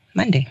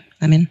 Monday.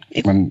 Monday, I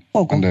think.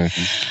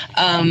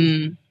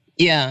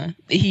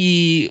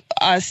 He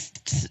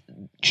asked,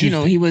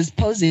 Tuesday. he was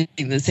posing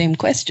the same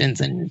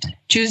questions, and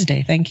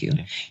Tuesday, thank you.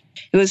 Yeah.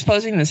 He was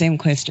posing the same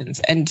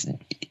questions, and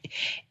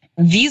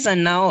these are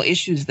now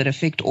issues that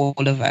affect all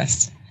of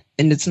us.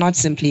 And it's not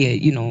simply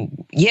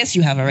yes,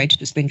 you have a right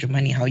to spend your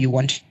money how you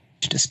want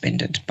to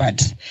spend it,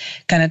 but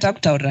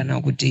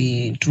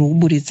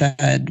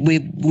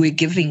we're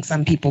giving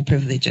some people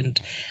privilege and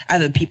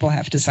other people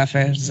have to suffer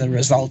as a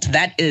result.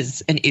 That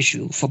is an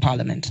issue for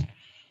Parliament.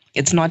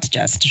 It's not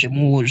just I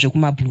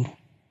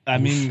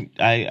mean,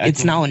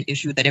 it's now an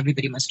issue that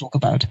everybody must talk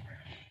about.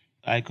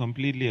 I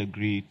completely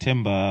agree.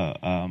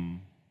 Temba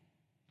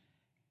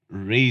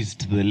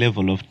raised the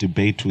level of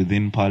debate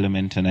within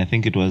Parliament, and I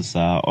think it was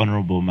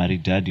Honorable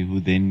Maridadi who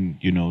then,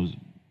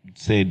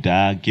 said,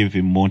 give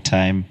him more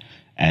time,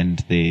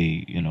 and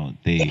they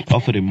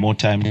offered him more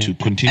time to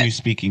continue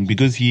speaking,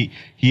 because he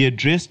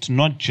addressed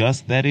not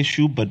just that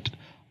issue, but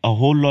a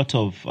whole lot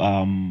of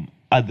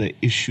other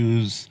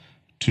issues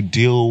to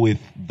deal with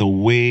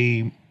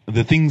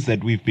the things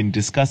that we've been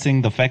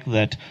discussing, the fact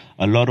that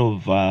a lot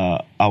of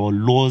our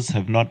laws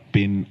have not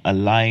been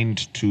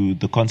aligned to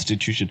the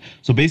Constitution.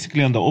 So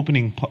basically, on the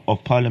opening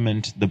of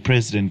Parliament, the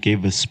President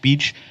gave a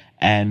speech,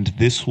 and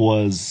this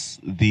was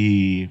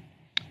the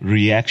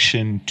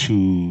reaction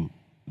to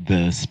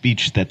the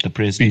speech that the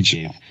President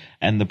gave.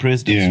 And the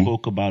President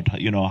spoke about,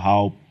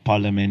 how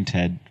Parliament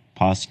had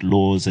passed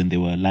laws and they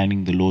were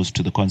aligning the laws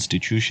to the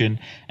Constitution.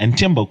 And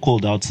Temba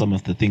called out some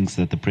of the things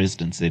that the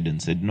President said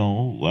and said,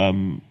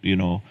 no,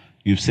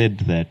 you've said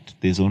that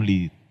there's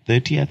only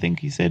 30, I think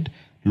he said,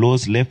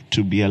 laws left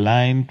to be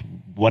aligned.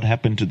 What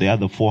happened to the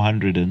other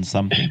 400 and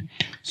something?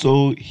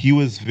 So he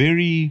was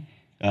very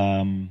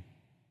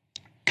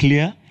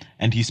clear,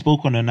 and he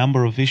spoke on a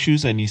number of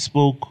issues, and he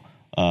spoke,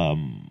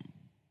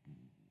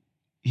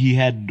 he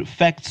had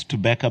facts to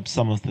back up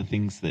some of the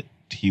things that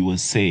he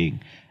was saying.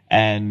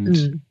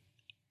 And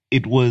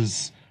it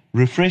was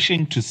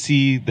refreshing to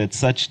see that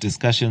such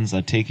discussions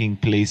are taking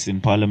place in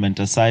Parliament,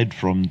 aside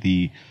from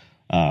the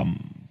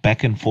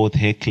back and forth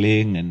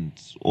heckling and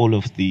all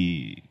of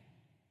the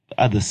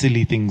other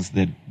silly things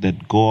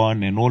that go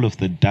on, and all of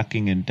the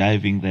ducking and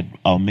diving that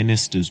our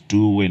ministers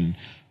do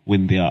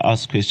when they are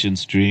asked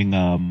questions during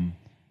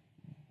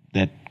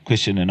that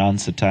question and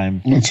answer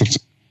time.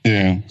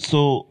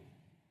 So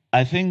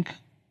I think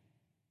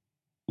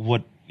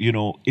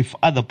if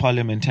other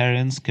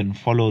parliamentarians can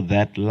follow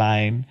that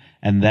line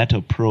and that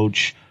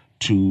approach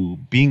to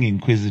being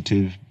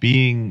inquisitive,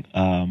 being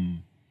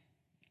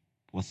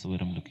what's the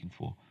word I'm looking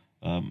for?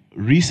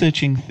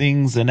 Researching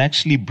things and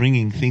actually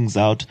bringing things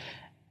out.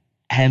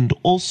 And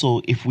also,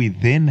 if we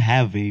then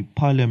have a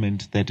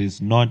parliament that is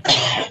not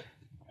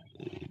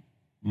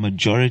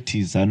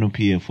majority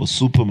ZANU-PF or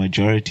super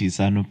majority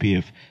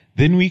ZANU-PF,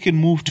 then we can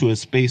move to a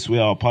space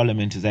where our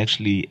parliament is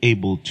actually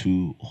able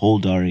to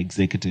hold our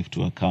executive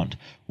to account,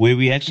 where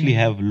we actually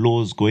have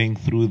laws going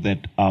through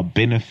that are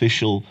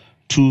beneficial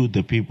to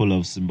the people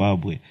of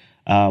Zimbabwe.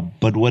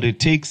 But what it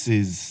takes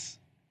is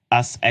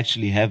us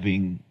actually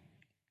having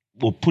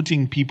or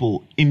putting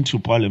people into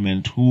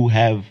parliament who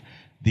have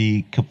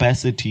the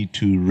capacity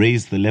to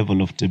raise the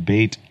level of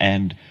debate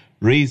and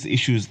raise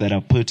issues that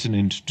are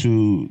pertinent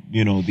to,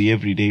 the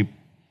everyday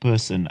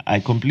person. I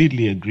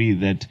completely agree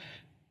that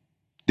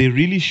there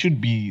really should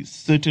be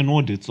certain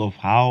audits of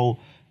how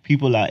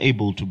people are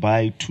able to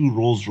buy 2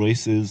 Rolls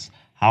Royces,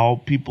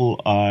 how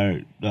people are,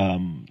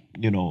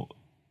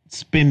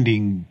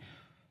 spending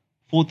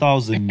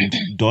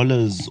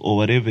 $4,000 or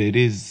whatever it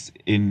is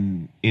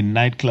in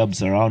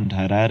nightclubs around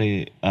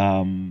Harare,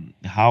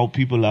 how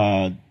people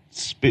are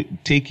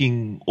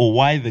taking, or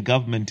why the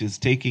government is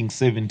taking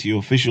 70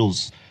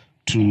 officials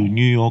to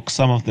New York,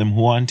 some of them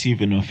who aren't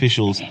even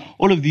officials.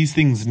 All of these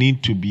things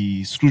need to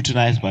be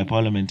scrutinized by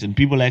Parliament, and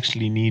people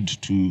actually need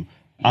to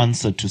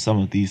answer to some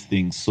of these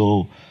things.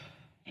 So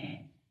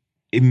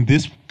in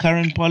this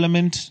current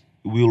Parliament,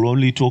 we'll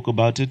only talk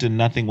about it and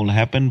nothing will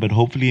happen, but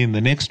hopefully in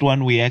the next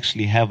one, we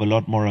actually have a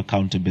lot more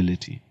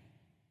accountability.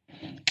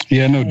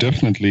 Yeah, no,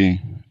 definitely.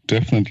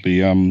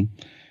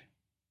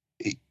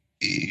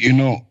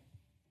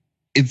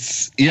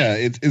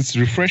 It's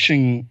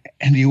refreshing,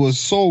 and he was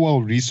so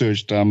well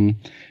researched.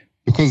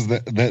 Because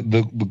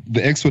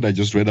the expert I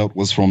just read out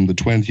was from the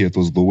 20th,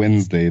 was the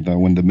Wednesday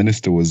when the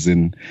minister was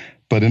in.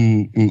 But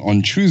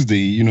on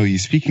Tuesday,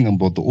 he's speaking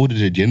about the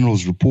Auditor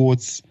General's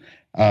reports,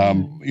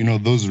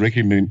 those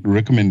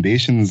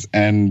recommendations.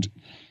 And,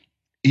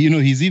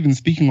 he's even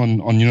speaking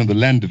on the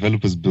Land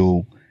Developers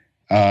Bill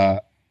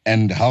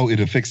and how it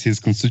affects his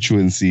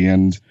constituency.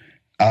 And,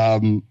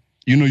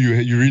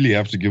 you really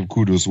have to give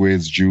kudos where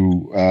it's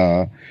due.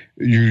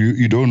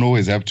 You don't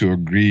always have to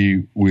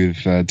agree with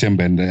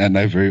Temba, and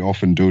I very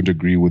often don't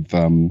agree with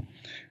some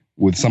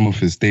of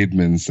his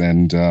statements,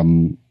 and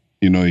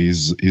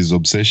his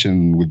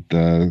obsession with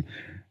a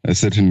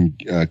certain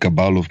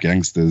cabal of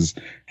gangsters.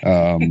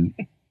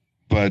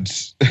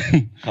 But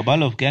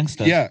cabal of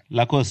gangsters, yeah,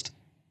 Lacoste.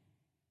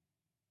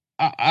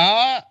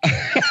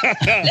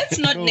 Let's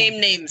not name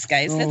names,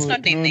 guys. Let's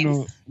not name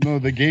names. No,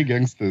 the gay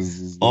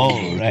gangsters. Oh,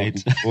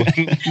 right.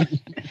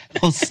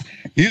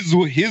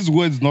 His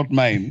words, not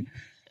mine.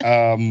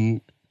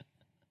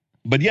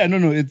 But yeah,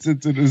 no,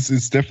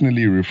 it's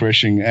definitely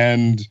refreshing,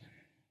 and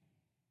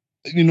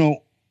I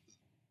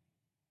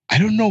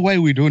don't know why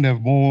we don't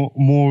have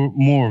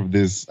more of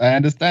this. I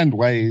understand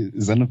why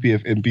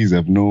ZANU-PF MPs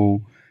have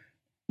no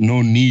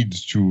need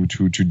to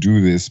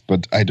do this,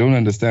 but I don't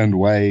understand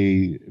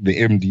why the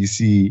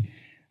MDC,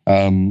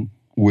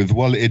 with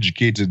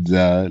well-educated,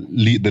 the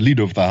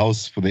leader of the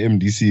House for the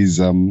MDC is,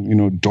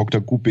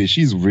 Dr. Kupe.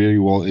 She's very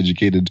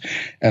well-educated,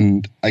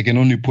 and I can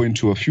only point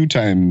to a few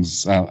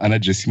times Anna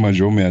Jessima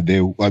Jomea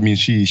there. I mean,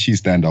 she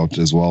stand out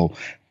as well.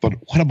 But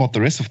what about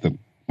the rest of them?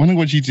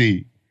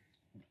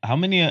 How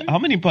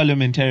many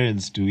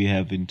parliamentarians do we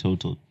have in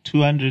total?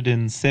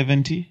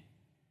 270.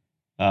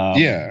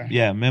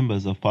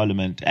 Members of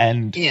parliament,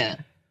 and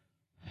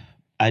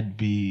I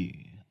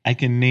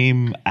can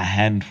name a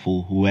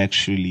handful who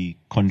actually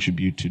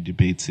contribute to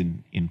debates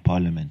in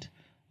parliament.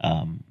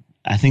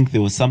 I think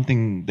there was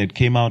something that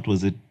came out,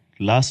 was it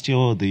last year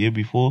or the year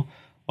before,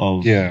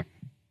 of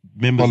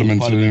members of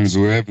parliament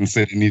who haven't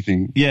said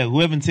anything. Yeah, who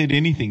haven't said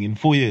anything in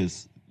 4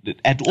 years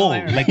at all.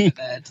 Who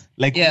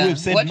have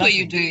said what nothing. were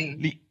you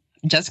doing?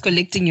 Just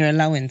collecting your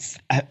allowance.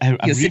 I'm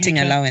your sitting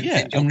allowance.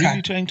 Yeah, I'm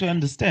really trying to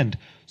understand.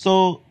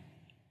 So,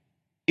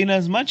 in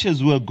as much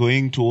as we're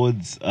going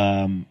towards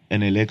an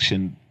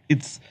election,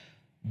 it's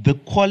the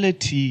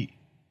quality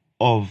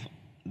of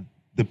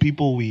the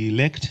people we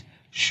elect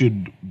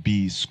should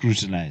be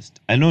scrutinized.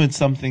 I know it's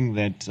something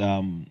that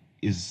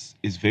is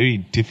very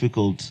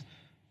difficult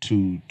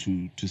to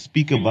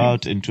speak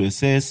about and to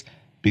assess,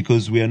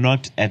 because we are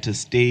not at a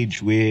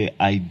stage where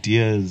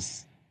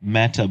ideas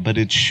matter, but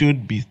it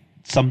should be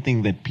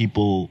something that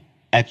people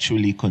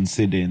actually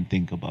consider and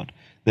think about.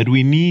 That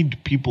we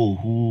need people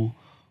who,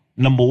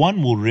 number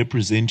one, will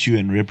represent you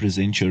and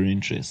represent your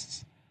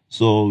interests.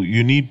 So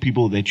you need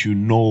people that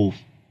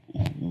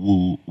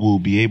will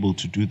be able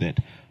to do that.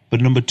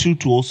 But number two,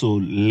 to also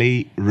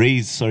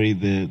raise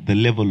the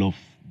level of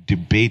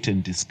debate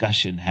and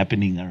discussion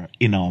happening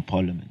in our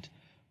parliament.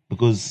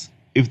 Because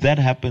if that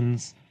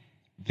happens,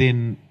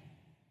 then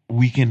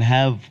we can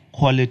have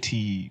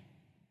quality,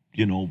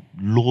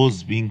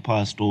 laws being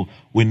passed, or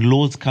when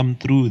laws come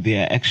through,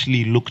 they are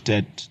actually looked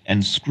at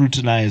and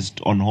scrutinized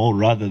on whole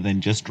rather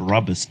than just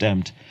rubber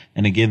stamped.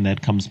 And again,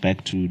 that comes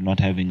back to not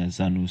having a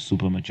ZANU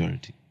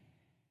supermajority.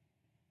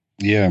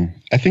 Yeah,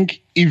 I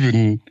think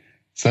even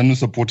ZANU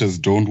supporters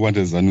don't want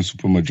a ZANU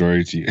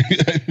supermajority.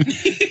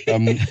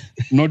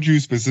 Not you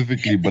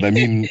specifically, but I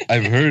mean,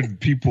 I've heard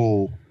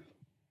people,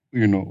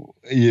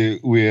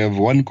 we have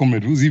one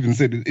comrade who's even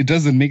said it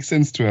doesn't make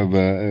sense to have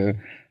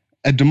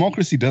a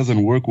democracy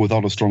doesn't work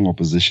without a strong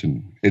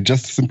opposition. It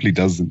just simply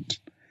doesn't.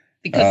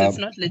 Because it's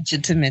not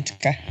legitimate.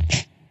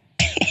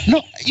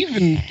 No,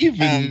 even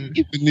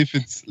if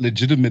it's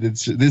legitimate,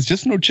 there's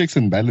just no checks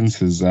and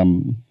balances.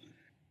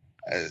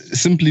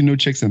 Simply no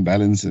checks and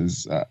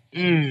balances.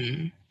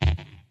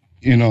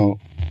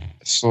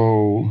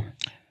 So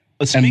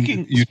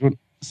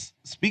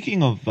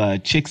speaking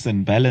of checks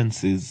and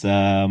balances,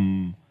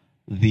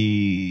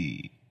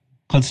 the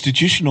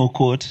Constitutional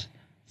Court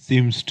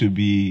seems to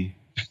be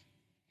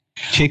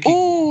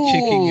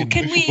checking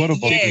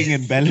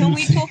and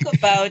balancing.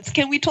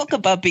 Can we talk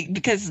about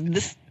because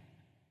this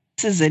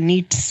is a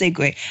neat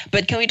segue,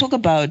 but can we talk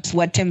about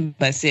what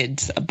Temba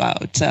said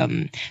about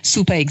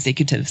super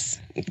executives?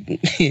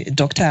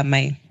 Dr.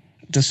 Amai,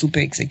 the super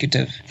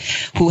executive,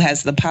 who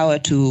has the power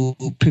to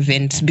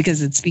prevent,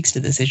 because it speaks to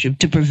this issue,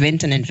 to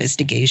prevent an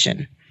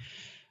investigation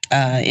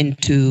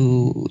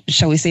into,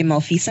 shall we say,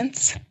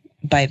 malfeasance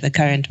by the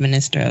current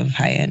Minister of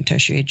Higher and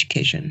Tertiary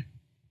Education.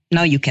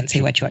 Now you can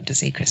say what you want to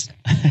say, Chris.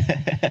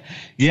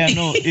 Yeah,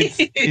 no,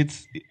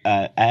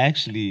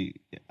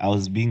 I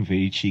was being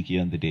very cheeky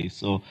on the day.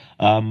 So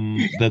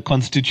the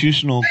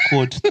Constitutional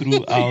Court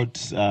threw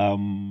out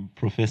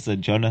Professor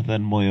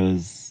Jonathan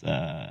Moyo's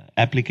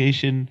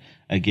application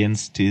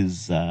against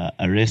his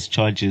arrest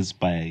charges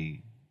by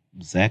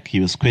ZAC. He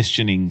was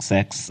questioning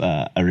ZAC's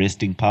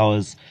arresting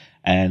powers,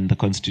 and the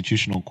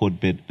Constitutional Court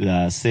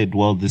said,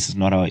 well, this is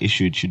not our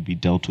issue. It should be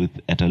dealt with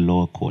at a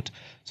lower court.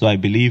 So I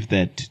believe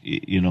that,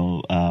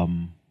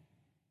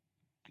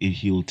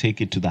 he'll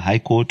take it to the High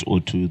Court or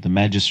to the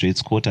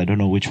Magistrates Court. I don't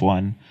know which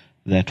one,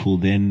 that will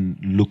then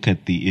look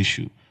at the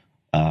issue.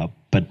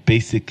 But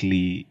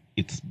basically,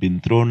 it's been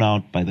thrown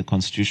out by the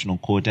Constitutional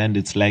Court, and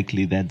it's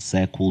likely that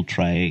Zach will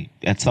try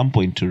at some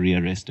point to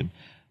rearrest him.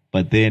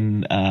 But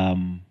then,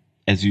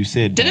 as you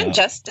said, didn't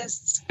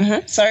justice?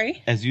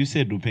 Sorry, as you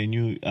said,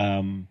 Upenyu,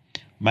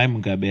 Mai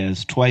Mugabe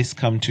has twice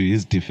come to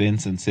his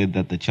defense and said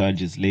that the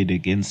charges laid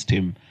against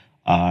him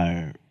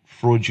are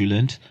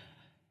fraudulent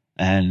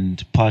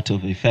and part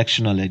of a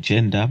factional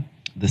agenda.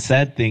 The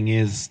sad thing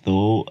is,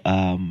 though,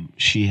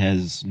 she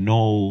has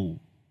no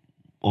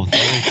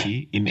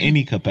authority in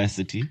any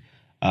capacity.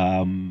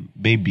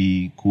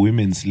 Maybe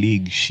Women's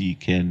League, she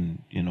can,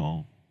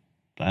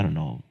 I don't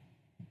know,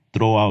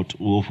 throw out,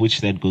 of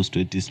which that goes to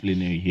a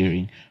disciplinary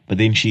hearing. But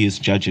then she is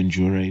judge and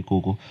jury,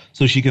 Koko.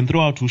 So she can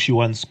throw out who she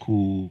wants,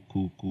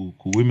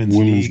 Women's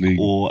League,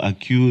 or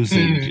accuse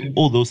and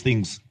all those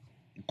things,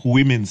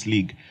 Women's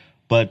League.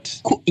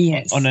 But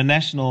yes, on a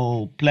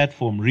national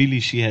platform, really,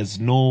 she has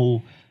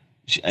no.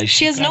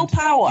 She has no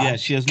power. Yeah,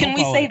 she has no power.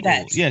 Can we say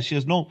that? Yeah, she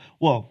has no.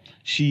 Well,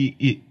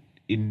 she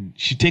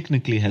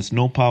technically has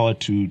no power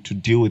to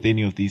deal with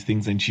any of these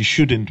things, and she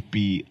shouldn't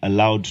be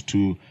allowed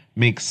to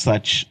make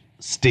such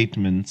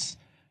statements,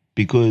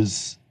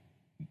 because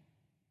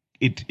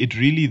it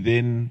really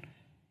then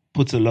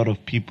puts a lot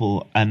of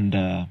people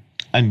under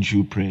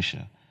undue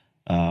pressure.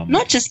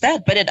 Not just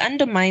that, but it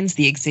undermines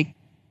the executive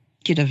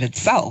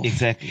itself.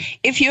 Exactly.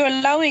 If you're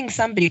allowing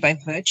somebody, by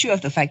virtue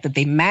of the fact that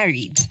they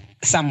married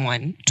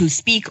someone, to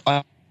speak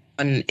on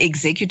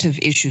executive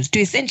issues, to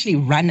essentially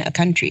run a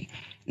country,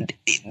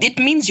 it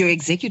means your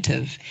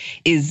executive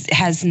is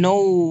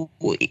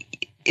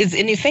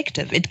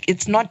ineffective.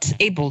 It's not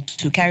able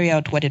to carry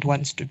out what it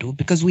wants to do,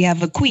 because we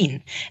have a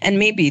queen, and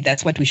maybe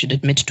that's what we should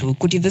admit to.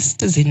 Kuti, this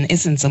is in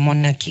essence a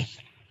monarchy.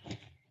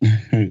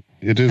 It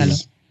is. Hello?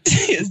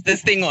 Is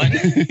this thing on?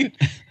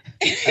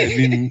 I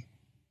mean,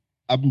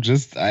 I'm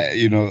just,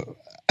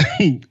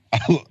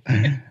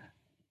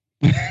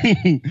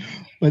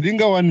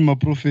 Badinga one ma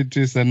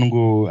prophetess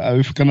anongo,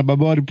 if kana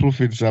baba wari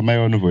prophet, amai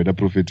wanovoida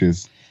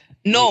prophetess.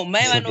 No, my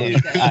one.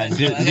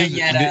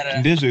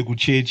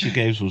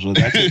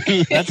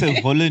 That's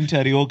a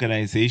voluntary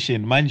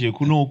organization. Manje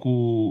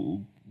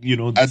kunoku,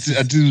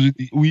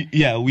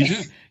 we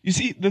just, you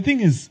see, the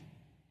thing is,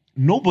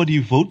 nobody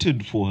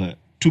voted for her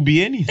to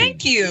be anything.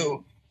 Thank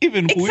you.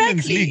 Even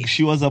Women's League,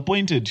 she was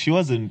appointed. She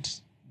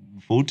wasn't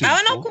voted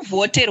for.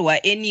 Voted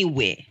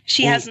anywhere.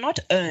 She has not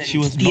earned she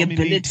was the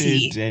nominated,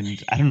 ability.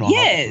 and I don't know how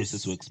the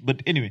process works.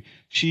 But anyway,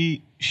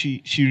 she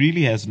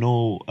really has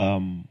no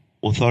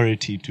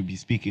authority to be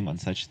speaking on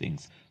such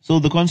things. So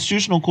the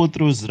Constitutional Court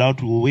throws it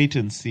out. We'll wait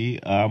and see.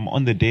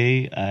 On the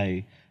day,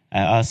 I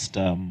asked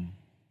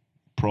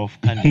Prof.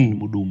 Kandini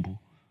Mudumbu.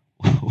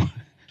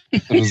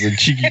 That was a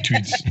cheeky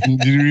tweet.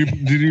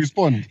 Did he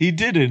respond? He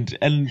didn't.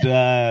 And,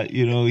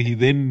 he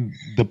then,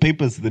 the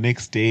papers the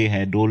next day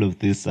had all of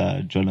this,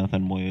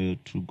 Jonathan Moyo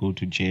to go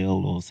to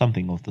jail or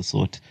something of the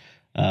sort.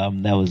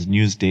 That was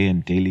Newsday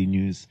and Daily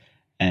News.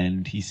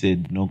 And he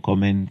said no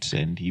comment,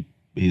 and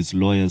his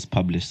lawyers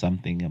published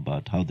something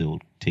about how they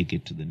will take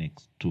it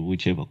to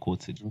whichever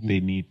courts they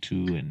need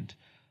to.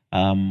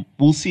 And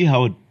we'll see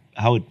how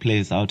it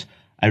plays out.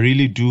 I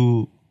really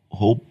do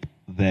hope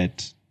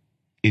that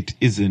it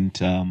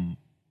isn't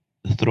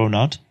thrown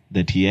out,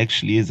 that he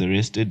actually is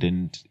arrested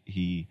and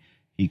he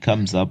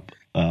comes up.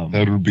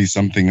 That would be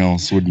something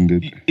else, wouldn't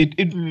it?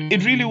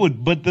 It really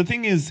would. But the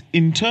thing is,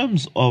 in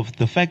terms of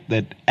the fact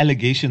that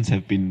allegations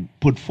have been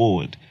put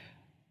forward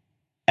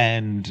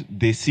and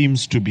there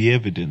seems to be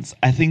evidence,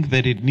 I think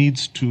that it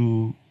needs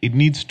to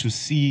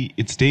see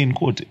its day in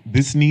court.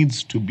 This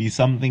needs to be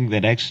something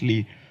that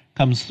actually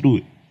comes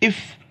through.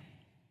 If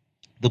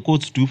the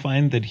courts do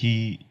find that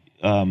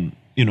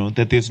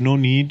that there's no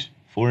need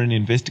for an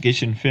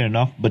investigation, fair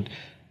enough, but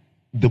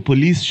the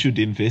police should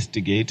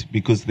investigate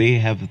because they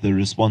have the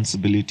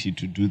responsibility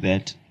to do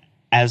that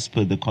as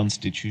per the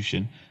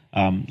Constitution.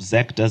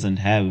 Zach doesn't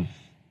have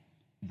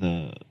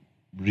the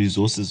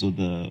resources or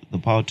the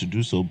power to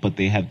do so, but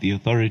they have the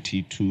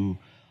authority to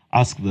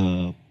ask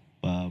the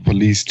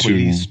police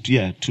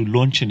to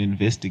launch an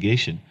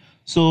investigation.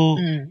 So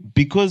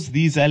because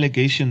these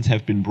allegations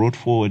have been brought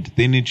forward,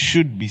 then it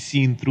should be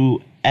seen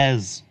through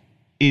as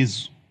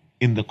is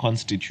in the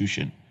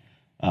Constitution.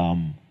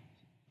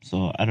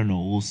 So I don't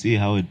know. We'll see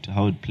how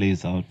it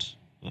plays out.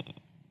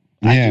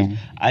 I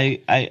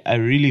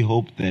really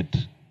hope that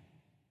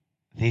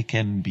they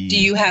can be. Do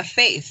you have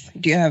faith?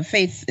 Do you have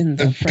faith in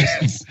the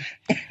process?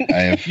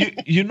 I have.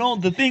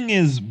 The thing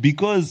is,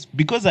 because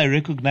I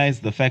recognize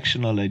the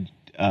factional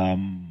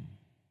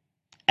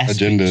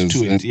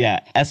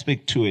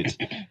aspect to it.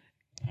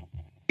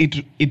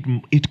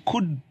 It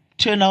could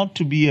turn out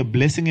to be a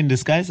blessing in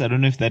disguise. I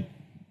don't know if that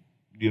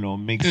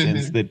makes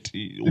sense, that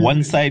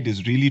one side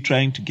is really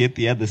trying to get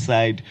the other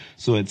side,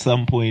 so at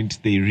some point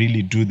they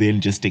really do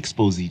then just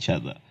expose each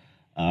other.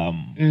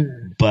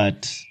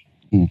 But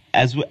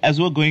as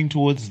we're going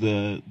towards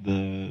the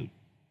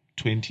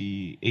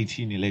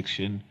 2018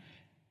 election,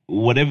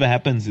 whatever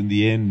happens in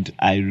the end,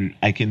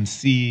 I can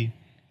see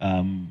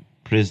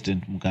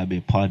President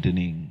Mugabe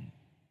pardoning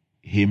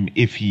him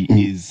if he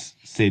is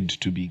said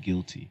to be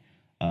guilty.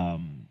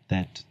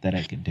 that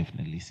I can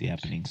definitely see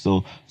happening.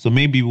 So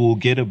maybe we'll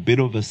get a bit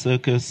of a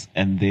circus,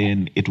 and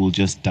then it will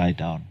just die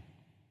down.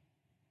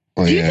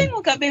 Do you think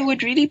Mugabe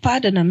would really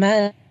pardon a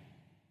man?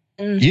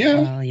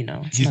 Yeah, well,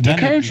 he's done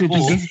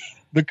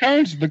the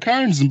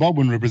current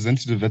Zimbabwean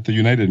representative at the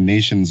United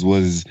Nations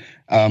was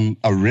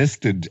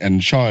arrested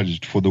and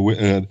charged for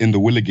in the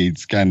Willigate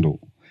scandal,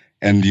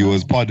 and he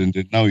was pardoned.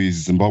 And now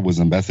he's Zimbabwe's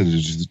ambassador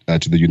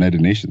to the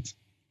United Nations.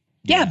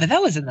 Yeah, but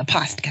that was in the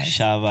past, guys.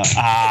 Shava,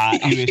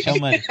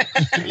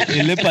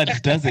 a leopard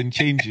doesn't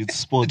change its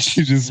spots.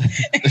 She just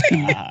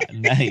Nah.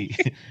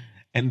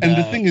 And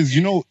the thing is,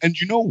 you know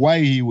why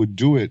he would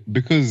do it?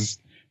 Because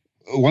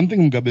one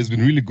thing Mugabe has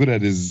been really good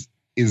at is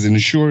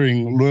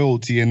ensuring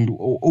loyalty. And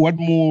what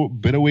more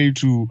better way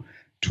to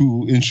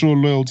ensure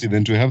loyalty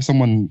than to have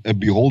someone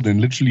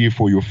beholden literally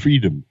for your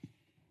freedom?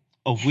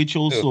 Of which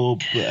also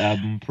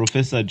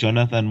Professor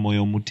Jonathan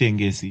Moyo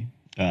Mutengesi,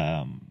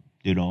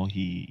 he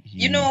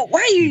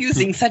why are you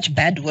using such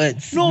bad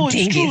words? No,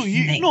 it's true.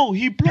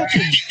 He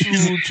plotted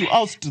to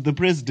oust the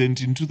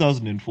president in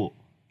 2004.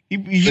 The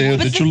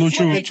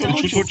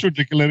Cholocho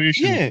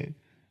declaration. Yeah.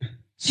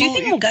 Do you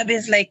think Mugabe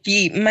is like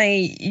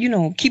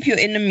keep your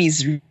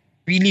enemies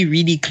really,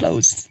 really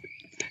close?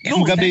 No,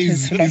 Mugabe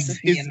is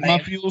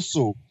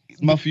mafioso.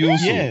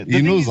 Yeah,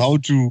 he knows how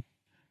to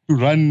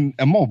run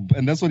a mob,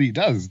 and that's what he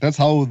does. That's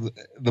how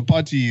the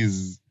party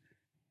is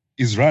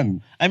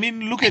run. I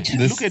mean, look at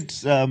the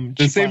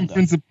same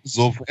principles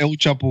of El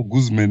Chapo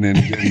Guzman and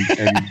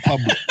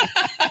Pablo.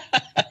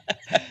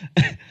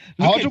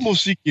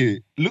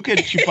 Look at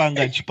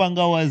Chipanga.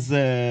 Chipanga was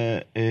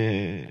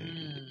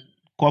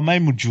Kwamai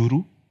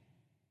Mujuru.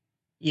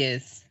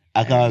 Yes.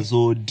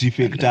 Akazo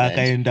defecta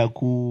akaenda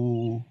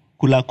ku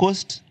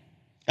Lacoste.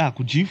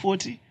 Ku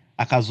G40.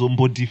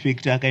 Akazombo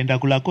defecta akaenda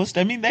ku Lacoste.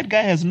 I mean, that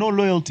guy has no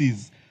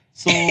loyalties.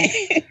 And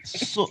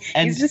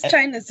he's just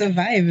trying to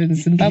survive in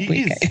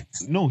Zimbabwe.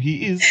 Guys. No,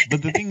 he is.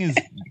 But the thing is,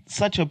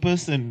 such a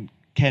person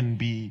can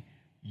be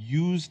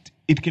used.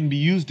 It can be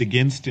used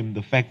against him,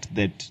 the fact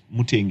that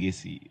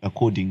Mutengesi,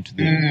 according to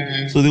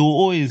them. So they will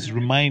always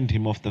remind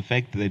him of the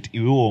fact that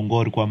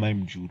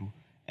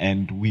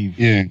and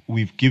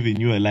we've given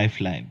you a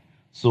lifeline.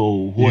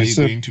 So who are you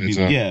going to be?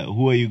 Yeah,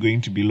 who are you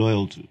going to be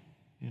loyal to?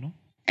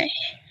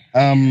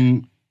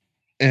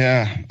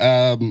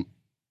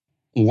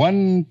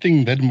 One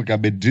thing that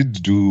Mugabe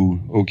did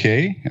do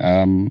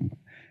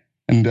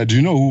and do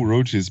you know who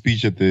wrote his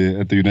speech at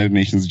the United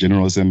Nations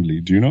General Assembly?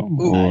 Do you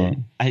know?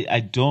 I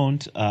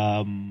don't.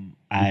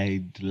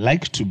 I'd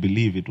like to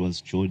believe it was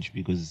George,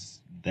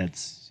 because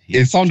that's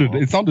his job.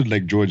 It sounded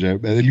like George.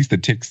 At least the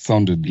text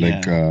sounded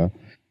like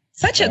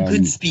such a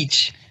good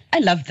speech. I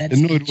love that.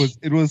 No,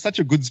 it was such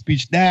a good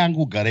speech. I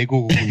know,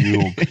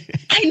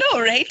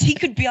 right? He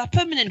could be our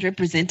permanent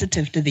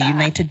representative to the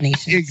United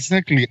Nations.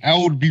 Exactly. I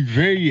would be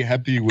very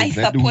happy with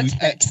that. I support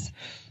that.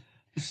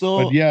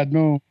 So, but yeah,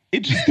 no.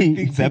 Interesting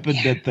things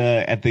happened at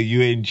the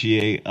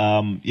UNGA.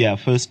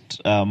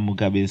 First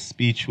Mugabe's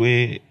speech,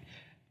 where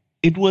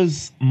it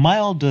was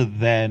milder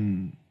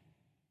than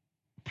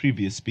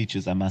previous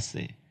speeches, I must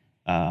say.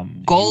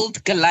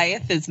 Gold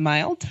Goliath is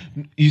mild.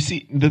 You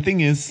see, the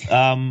thing is,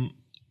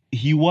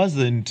 he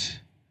wasn't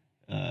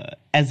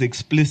as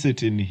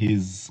explicit in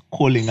his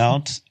calling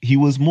out. He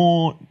was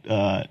more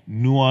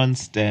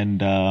nuanced,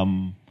 and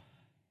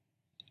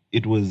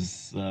it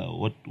was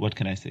what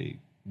can I say?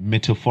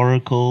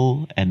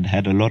 Metaphorical, and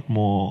had a lot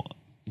more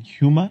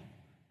humor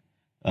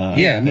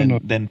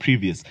than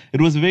previous.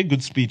 It was a very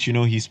good speech.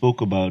 He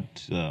spoke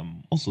about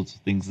all sorts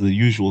of things, the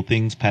usual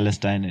things,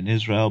 Palestine and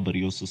Israel, but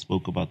he also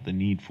spoke about the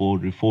need for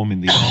reform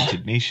in the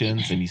United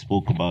Nations, and he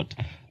spoke about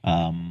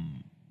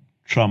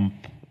Trump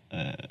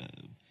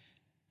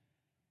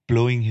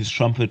blowing his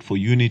trumpet for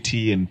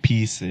unity and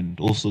peace and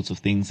all sorts of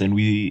things. And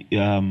we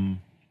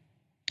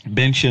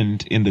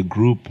mentioned in the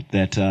group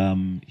that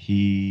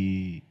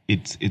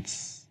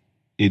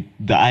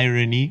the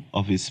irony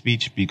of his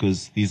speech,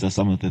 because these are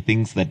some of the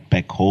things that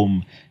back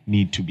home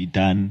need to be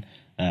done,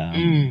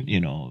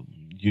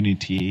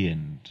 unity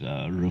and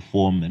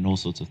reform and all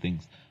sorts of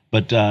things.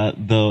 But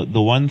the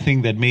one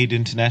thing that made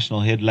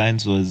international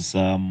headlines was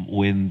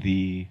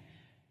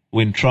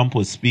when Trump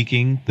was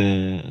speaking,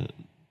 the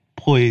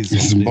poise of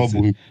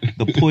the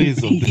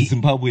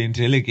Zimbabwean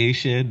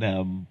delegation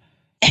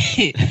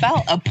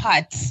fell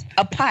apart,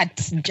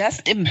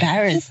 just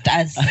embarrassed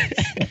us.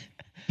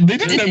 They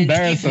didn't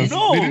embarrass us.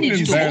 No, they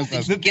didn't embarrass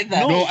us.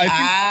 No,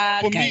 I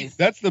think for me,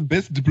 that's the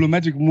best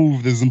diplomatic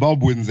move the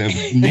Zimbabweans have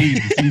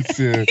made since.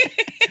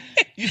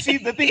 You see,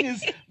 the thing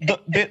is,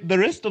 the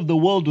rest of the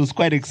world was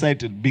quite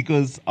excited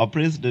because our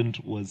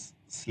president was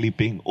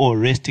sleeping or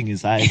resting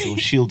his eyes or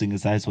shielding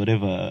his eyes,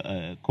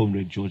 whatever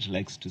Comrade George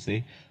likes to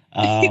say.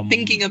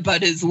 Thinking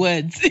about his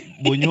words.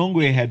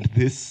 Bonyongwe had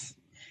this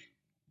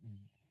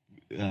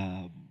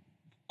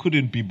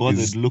couldn't be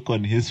bothered look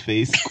on his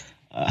face.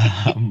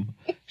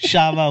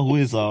 Shava, who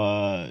is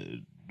our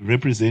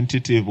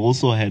representative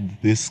also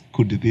had this,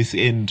 could this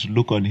end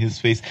look on his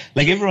face.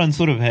 Like everyone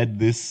sort of had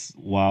this,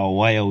 wow,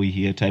 why are we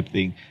here type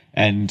thing.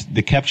 And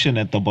the caption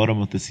at the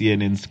bottom of the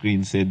CNN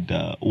screen said,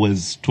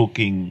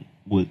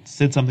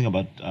 said something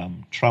about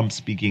Trump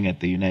speaking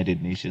at the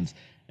United Nations.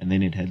 And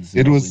then it had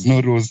it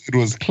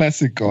was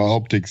classic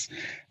optics.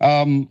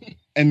 And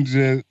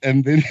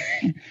then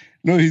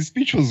no, his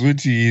speech was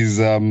witty.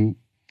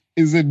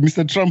 He said,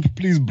 Mr. Trump,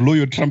 please blow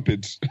your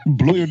trumpet.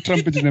 Blow your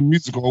trumpet in a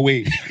musical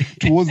way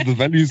towards the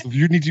values of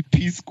unity,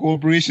 peace,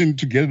 cooperation,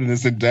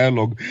 togetherness, and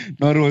dialogue.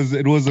 No,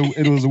 it was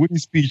a witty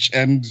speech.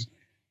 And,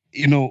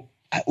 you know,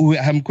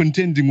 I'm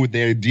contending with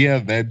the idea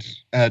that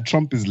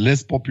Trump is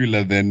less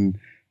popular than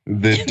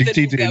the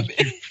dictator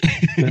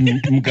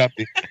than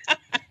Mugabe.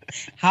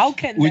 How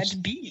can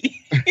that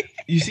be?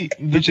 You see,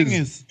 the thing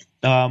is,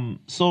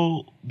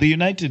 so the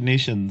United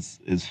Nations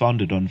is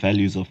founded on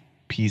values of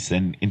peace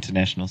and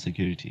international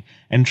security.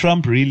 And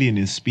Trump really in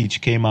his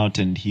speech came out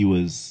and he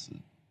was...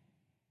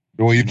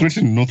 Well, he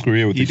threatened North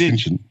Korea with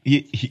extinction.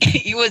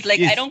 He was like,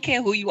 yes. I don't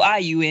care who you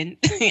are, UN.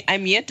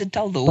 I'm here to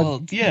tell the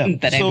world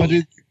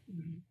that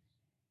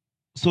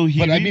So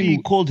he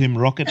called him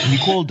Rocket. He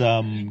called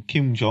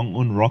Kim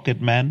Jong-un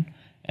Rocket Man.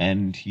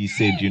 And he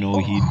said, you know,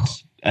 he'd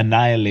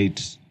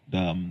annihilate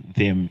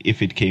them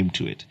if it came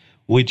to it.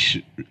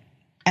 Which...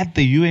 at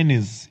the UN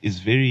is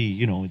very,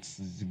 you know,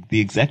 it's the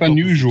exact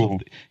unusual.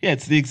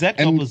 It's the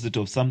exact opposite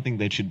of something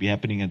that should be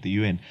happening at the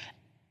UN.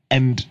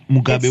 And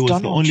Mugabe was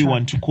Donald the only Trump.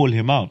 One to call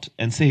him out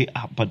and say,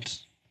 but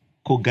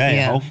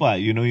guy, how far?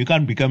 You know, you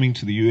can't be coming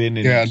to the UN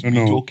and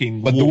be talking.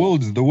 But war.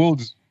 the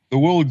world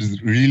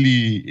is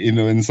really, you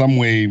know, in some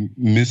way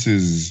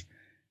misses,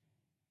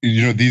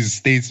 you know, these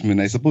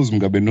statesmen. I suppose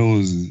Mugabe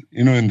knows,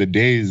 you know, in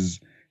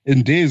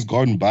days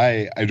gone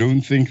by, I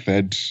don't think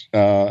that.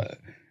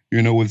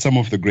 You know, with some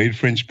of the great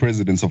French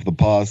presidents of the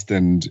past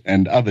and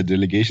other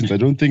delegations, I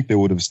don't think they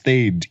would have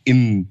stayed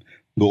in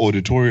the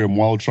auditorium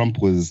while Trump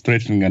was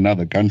threatening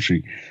another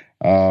country.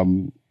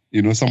 You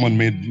know, someone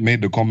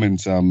made the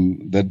comment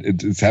that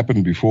it's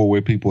happened before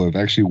where people have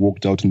actually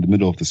walked out in the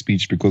middle of the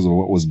speech because of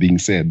what was being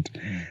said.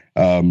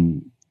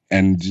 And,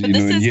 you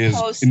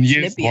know, in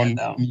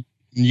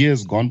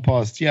years gone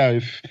past,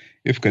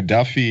 if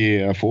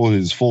Gaddafi, for all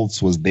his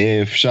faults, was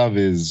there, if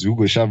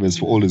Hugo Chavez,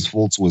 for all his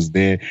faults, was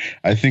there,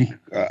 I think,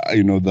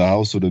 you know, the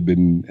house would have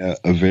been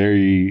a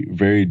very,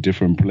 very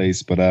different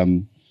place. But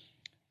I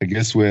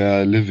guess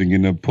we're living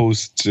in a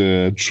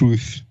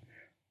post-truth,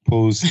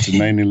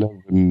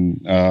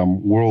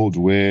 post-9/11 world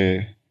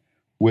where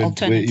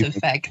alternative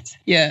facts,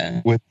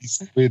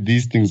 where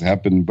these things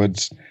happen.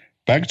 But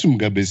back to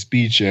Mugabe's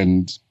speech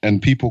and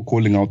people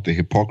calling out the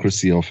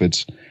hypocrisy of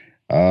it.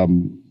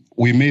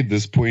 We made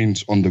this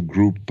point on the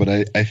group, but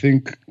I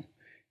think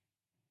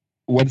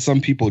what some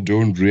people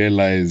don't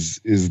realize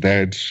is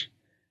that,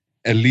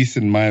 at least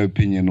in my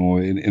opinion,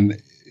 or in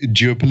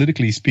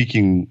geopolitically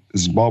speaking,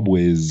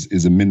 Zimbabwe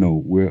is a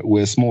minnow.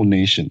 We're a small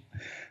nation.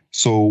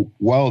 So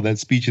while that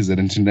speech is an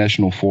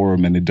international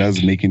forum and it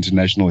does make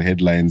international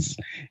headlines,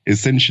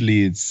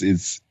 essentially it's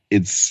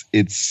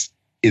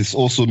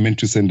also meant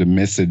to send a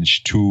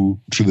message to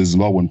the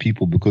Zimbabwean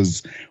people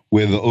because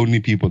we're the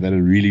only people that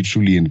are really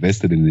truly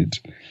invested in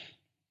it.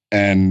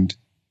 And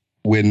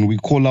when we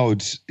call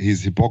out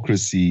his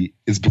hypocrisy,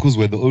 it's because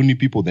we're the only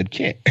people that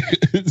care.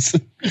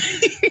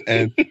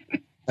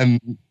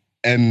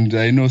 and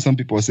I know some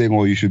people are saying,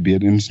 "Oh, you should be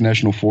at an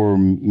international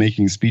forum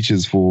making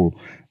speeches for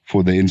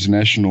the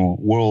international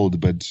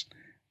world." But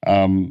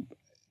you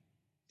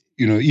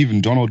know, even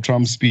Donald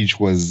Trump's speech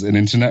was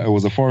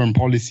a foreign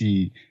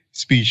policy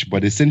speech,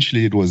 but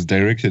essentially it was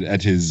directed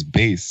at his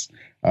base.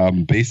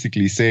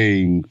 Basically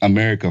saying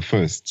America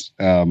first.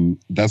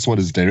 That's what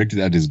is directed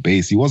at his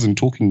base. He was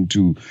talking,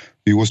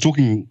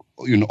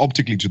 you know,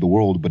 optically to the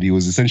world, but he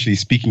was essentially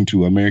speaking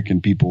to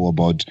American people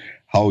about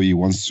how he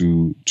wants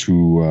to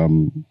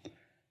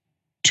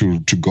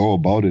go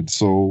about it.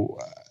 So,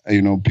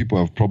 you know, people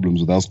have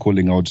problems with us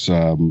calling out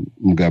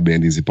Mugabe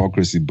and his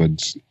hypocrisy,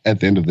 but at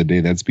the end of the day,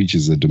 that speech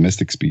is a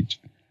domestic speech.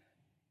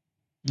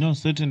 No,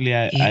 certainly,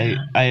 I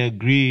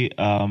agree.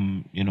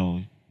 You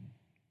know.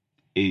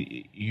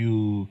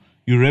 You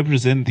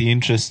represent the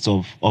interests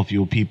of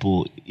your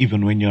people,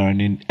 even when you're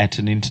at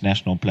an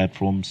international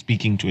platform,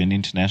 speaking to an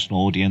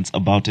international audience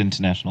about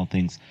international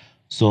things.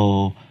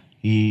 So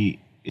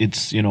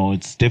it's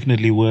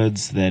definitely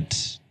words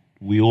that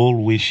we all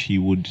wish he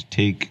would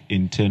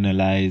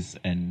internalize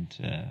and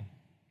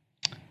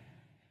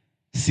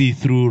see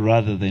through,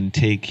 rather than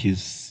take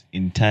his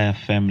entire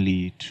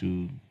family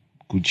to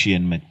Gucci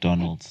and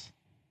McDonald's.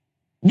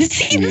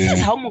 This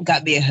is how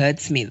Mugabe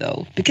hurts me,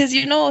 though, because,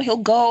 you know, he'll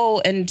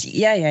go and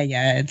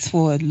it's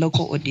for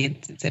local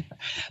audience, etc.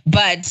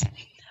 But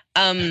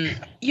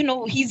you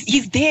know,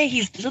 he's there,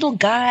 he's the little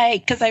guy,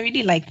 because I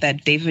really like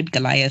that David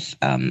Goliath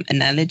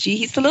analogy.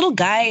 He's the little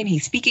guy and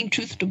he's speaking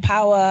truth to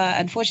power.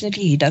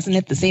 Unfortunately, he doesn't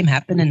let the same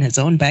happen in his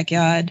own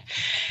backyard.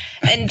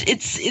 And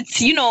it's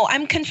you know,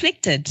 I'm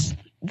conflicted.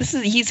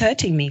 he's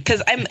hurting me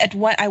because I'm at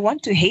what I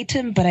want to hate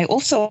him, but I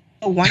also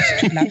want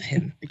to love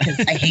him because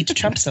I hate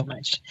Trump so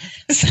much.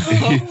 So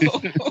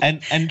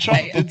and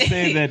Trump did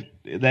say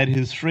that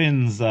his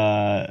friends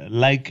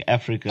like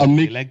Africa.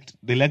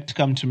 They like to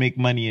come to make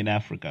money in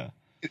Africa.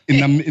 In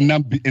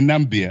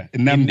Nambia.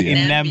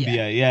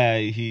 Yeah,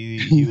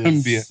 he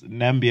was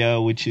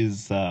Nambia, which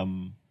is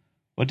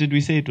what did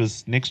we say? It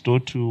was next door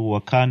to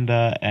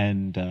Wakanda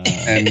and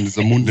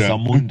Zamunda.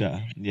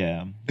 Zamunda,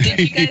 yeah. Did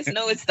you guys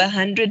know it's the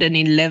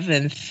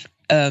 111th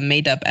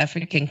made-up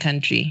African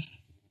country,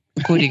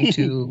 according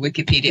to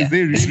Wikipedia?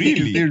 Is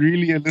there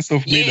really a list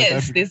of made-up Yes,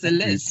 African there's a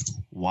countries? list.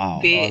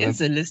 Wow. There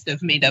is a list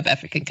of made-up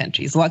African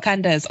countries.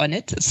 Wakanda is on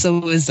it,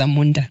 so is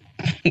Zamunda.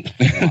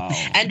 Wow.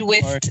 And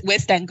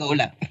West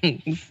Angola.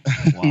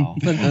 Wow.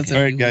 For those of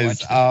All right, you who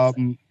guys. watch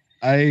it.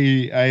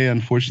 I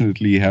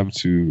unfortunately have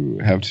to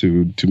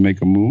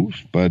make a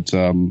move, but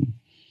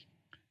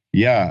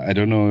yeah, I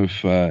don't know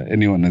if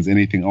anyone has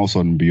anything else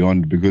on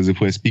Beyond, because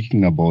if we're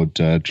speaking about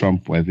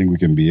Trump, I think we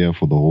can be here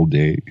for the whole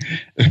day.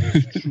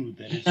 True,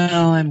 that is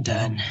No, I'm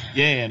done.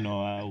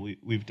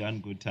 We've done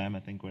good time.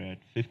 I think we're at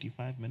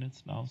 55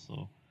 minutes now,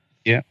 so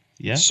Yeah.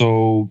 yeah.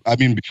 So, I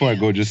mean, before I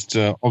go, just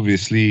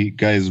obviously,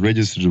 guys,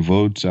 register to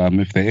vote.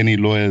 If there are any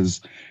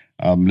lawyers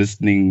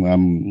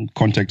listening,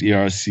 contact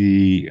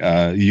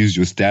ERC, use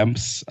your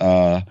stamps.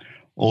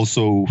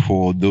 Also,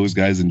 for those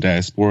guys in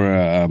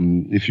diaspora,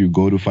 if you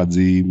go to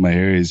Fadzi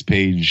Mahere's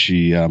page,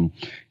 she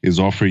is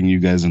offering you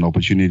guys an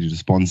opportunity to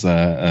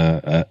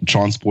sponsor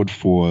transport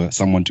for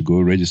someone to go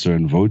register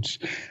and vote.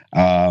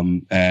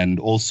 And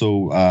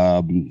also,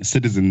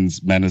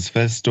 Citizens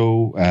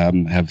Manifesto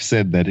have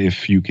said that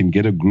if you can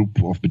get a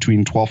group of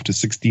between 12 to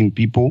 16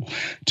 people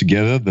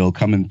together, they'll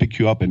come and pick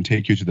you up and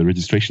take you to the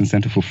registration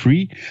center for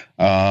free.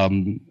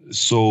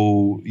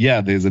 So,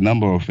 yeah, there's a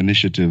number of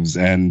initiatives,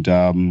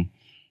 and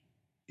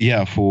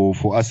yeah, for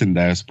us in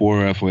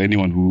diaspora, for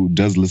anyone who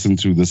does listen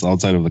to this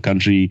outside of the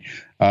country,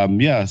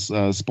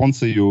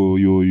 sponsor your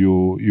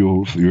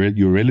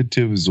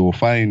relatives, or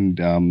find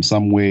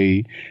some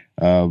way,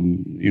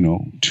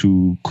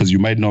 because you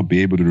might not be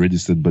able to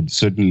register, but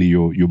certainly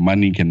your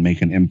money can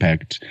make an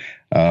impact.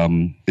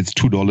 It's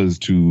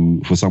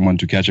 $2 for someone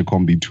to catch a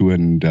Combi to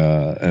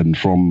and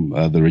from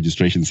the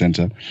registration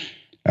center.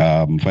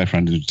 5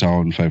 rand to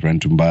town, 5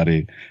 rand to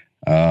Mbare.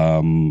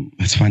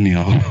 It's funny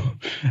how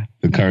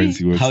the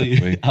currency works. How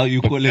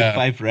you call it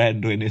 5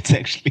 rand when it's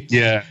actually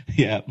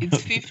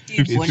It's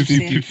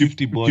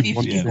 50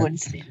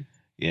 bonds.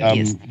 Yeah.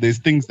 Yes. There's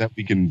things that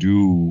we can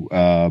do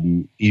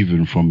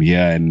even from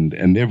here,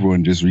 and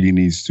everyone just really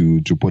needs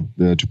to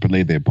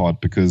play their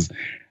part, because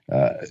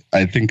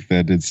I think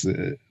that it's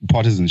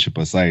partisanship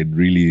aside,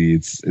 really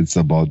it's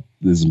about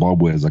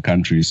Zimbabwe as a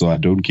country. So I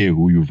don't care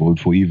who you vote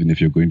for, even if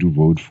you're going to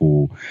vote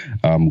for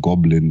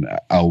Goblin,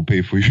 I'll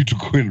pay for you to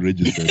go and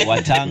register.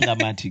 Watanga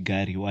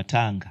Matigari,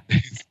 Watanga.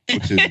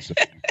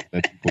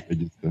 That people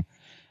register.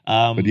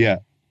 But yeah.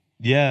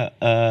 Yeah,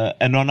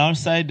 and on our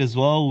side as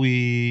well,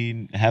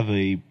 we have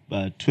a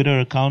Twitter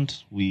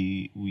account.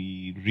 We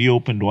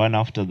reopened one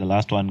after the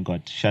last one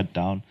got shut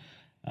down,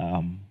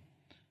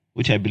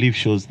 which I believe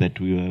shows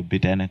that we were a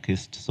bit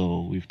anarchist.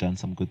 So we've done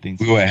some good things.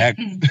 We were hacked.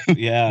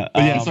 Yeah.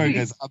 But yeah, sorry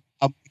guys,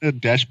 I'm gonna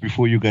dash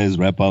before you guys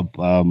wrap up.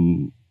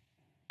 And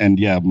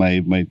yeah,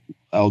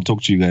 I'll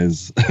talk to you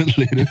guys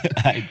later.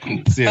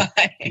 Cool. See ya.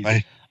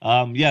 Bye.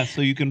 Yeah,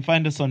 so you can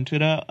find us on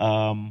Twitter,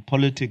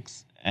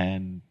 Politics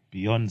and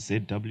Beyond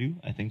ZW,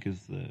 I think is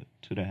the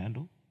Twitter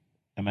handle.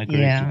 Am I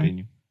correct,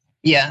 Upenyu?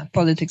 Yeah,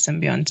 Politics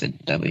and Beyond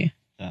ZW.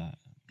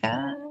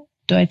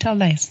 Do I tell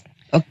lies?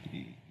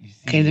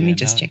 Okay, let me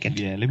just check it.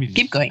 Yeah, let me just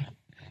keep going.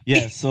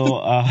 Yeah,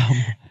 so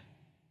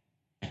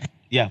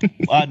yeah.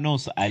 No,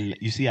 so I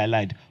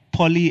lied.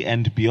 Poly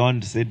and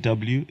Beyond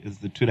ZW is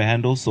the Twitter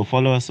handle. So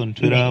follow us on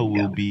Twitter.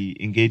 We'll be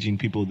engaging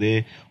people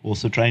there.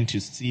 Also trying to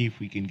see if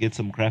we can get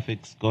some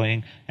graphics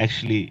going.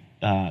 Actually,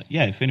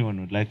 if anyone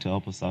would like to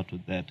help us out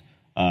with that,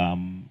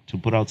 to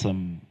put out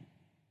some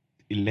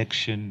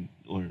election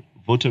or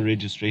voter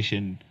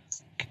registration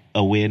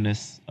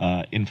awareness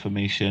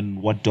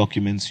information, what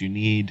documents you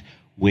need,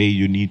 where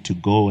you need to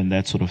go, and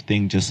that sort of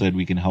thing, just so that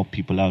we can help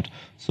people out.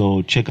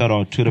 So check out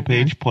our Twitter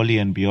page, Poly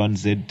and Beyond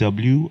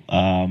ZW.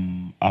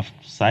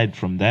 Aside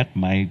from that,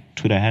 my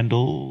Twitter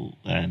handle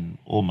and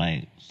all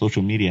my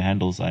social media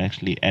handles are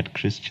actually at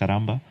Chris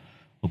Charamba.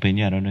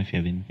 Upenyu, I don't know if you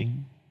have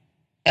anything.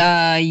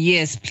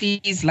 Yes,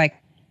 please like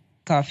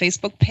our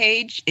Facebook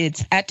page.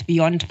 It's at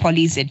Beyond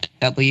Poly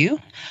ZW.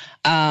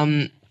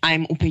 I'm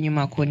Upenyu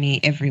Makoni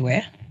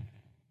everywhere.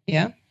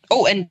 Yeah.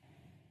 Oh, and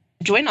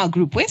join our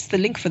group. Where's the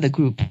link for the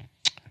group?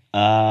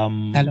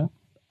 Hello.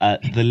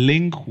 The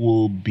link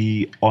will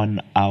be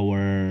on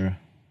our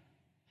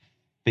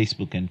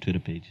Facebook and Twitter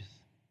pages.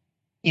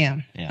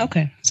 Yeah.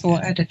 Okay. So we'll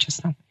add it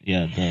just now.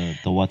 Yeah,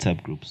 the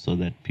WhatsApp group, so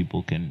that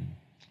people can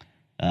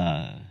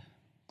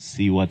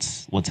see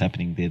what's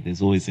happening there.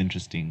 There's always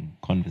interesting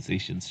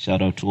conversations.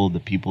 Shout out to all the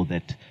people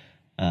that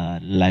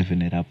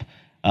liven it up.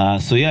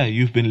 So yeah,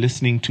 you've been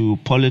listening to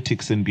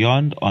Politics and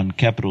Beyond on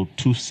Capital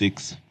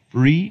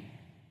 263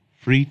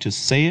 Free to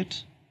say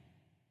it.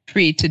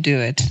 Free to do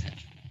it.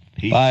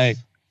 Peace. Bye.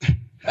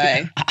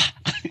 Bye.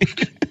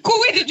 Cool,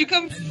 where did you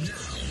come?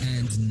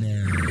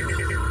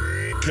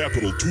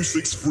 Capital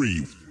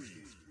 263.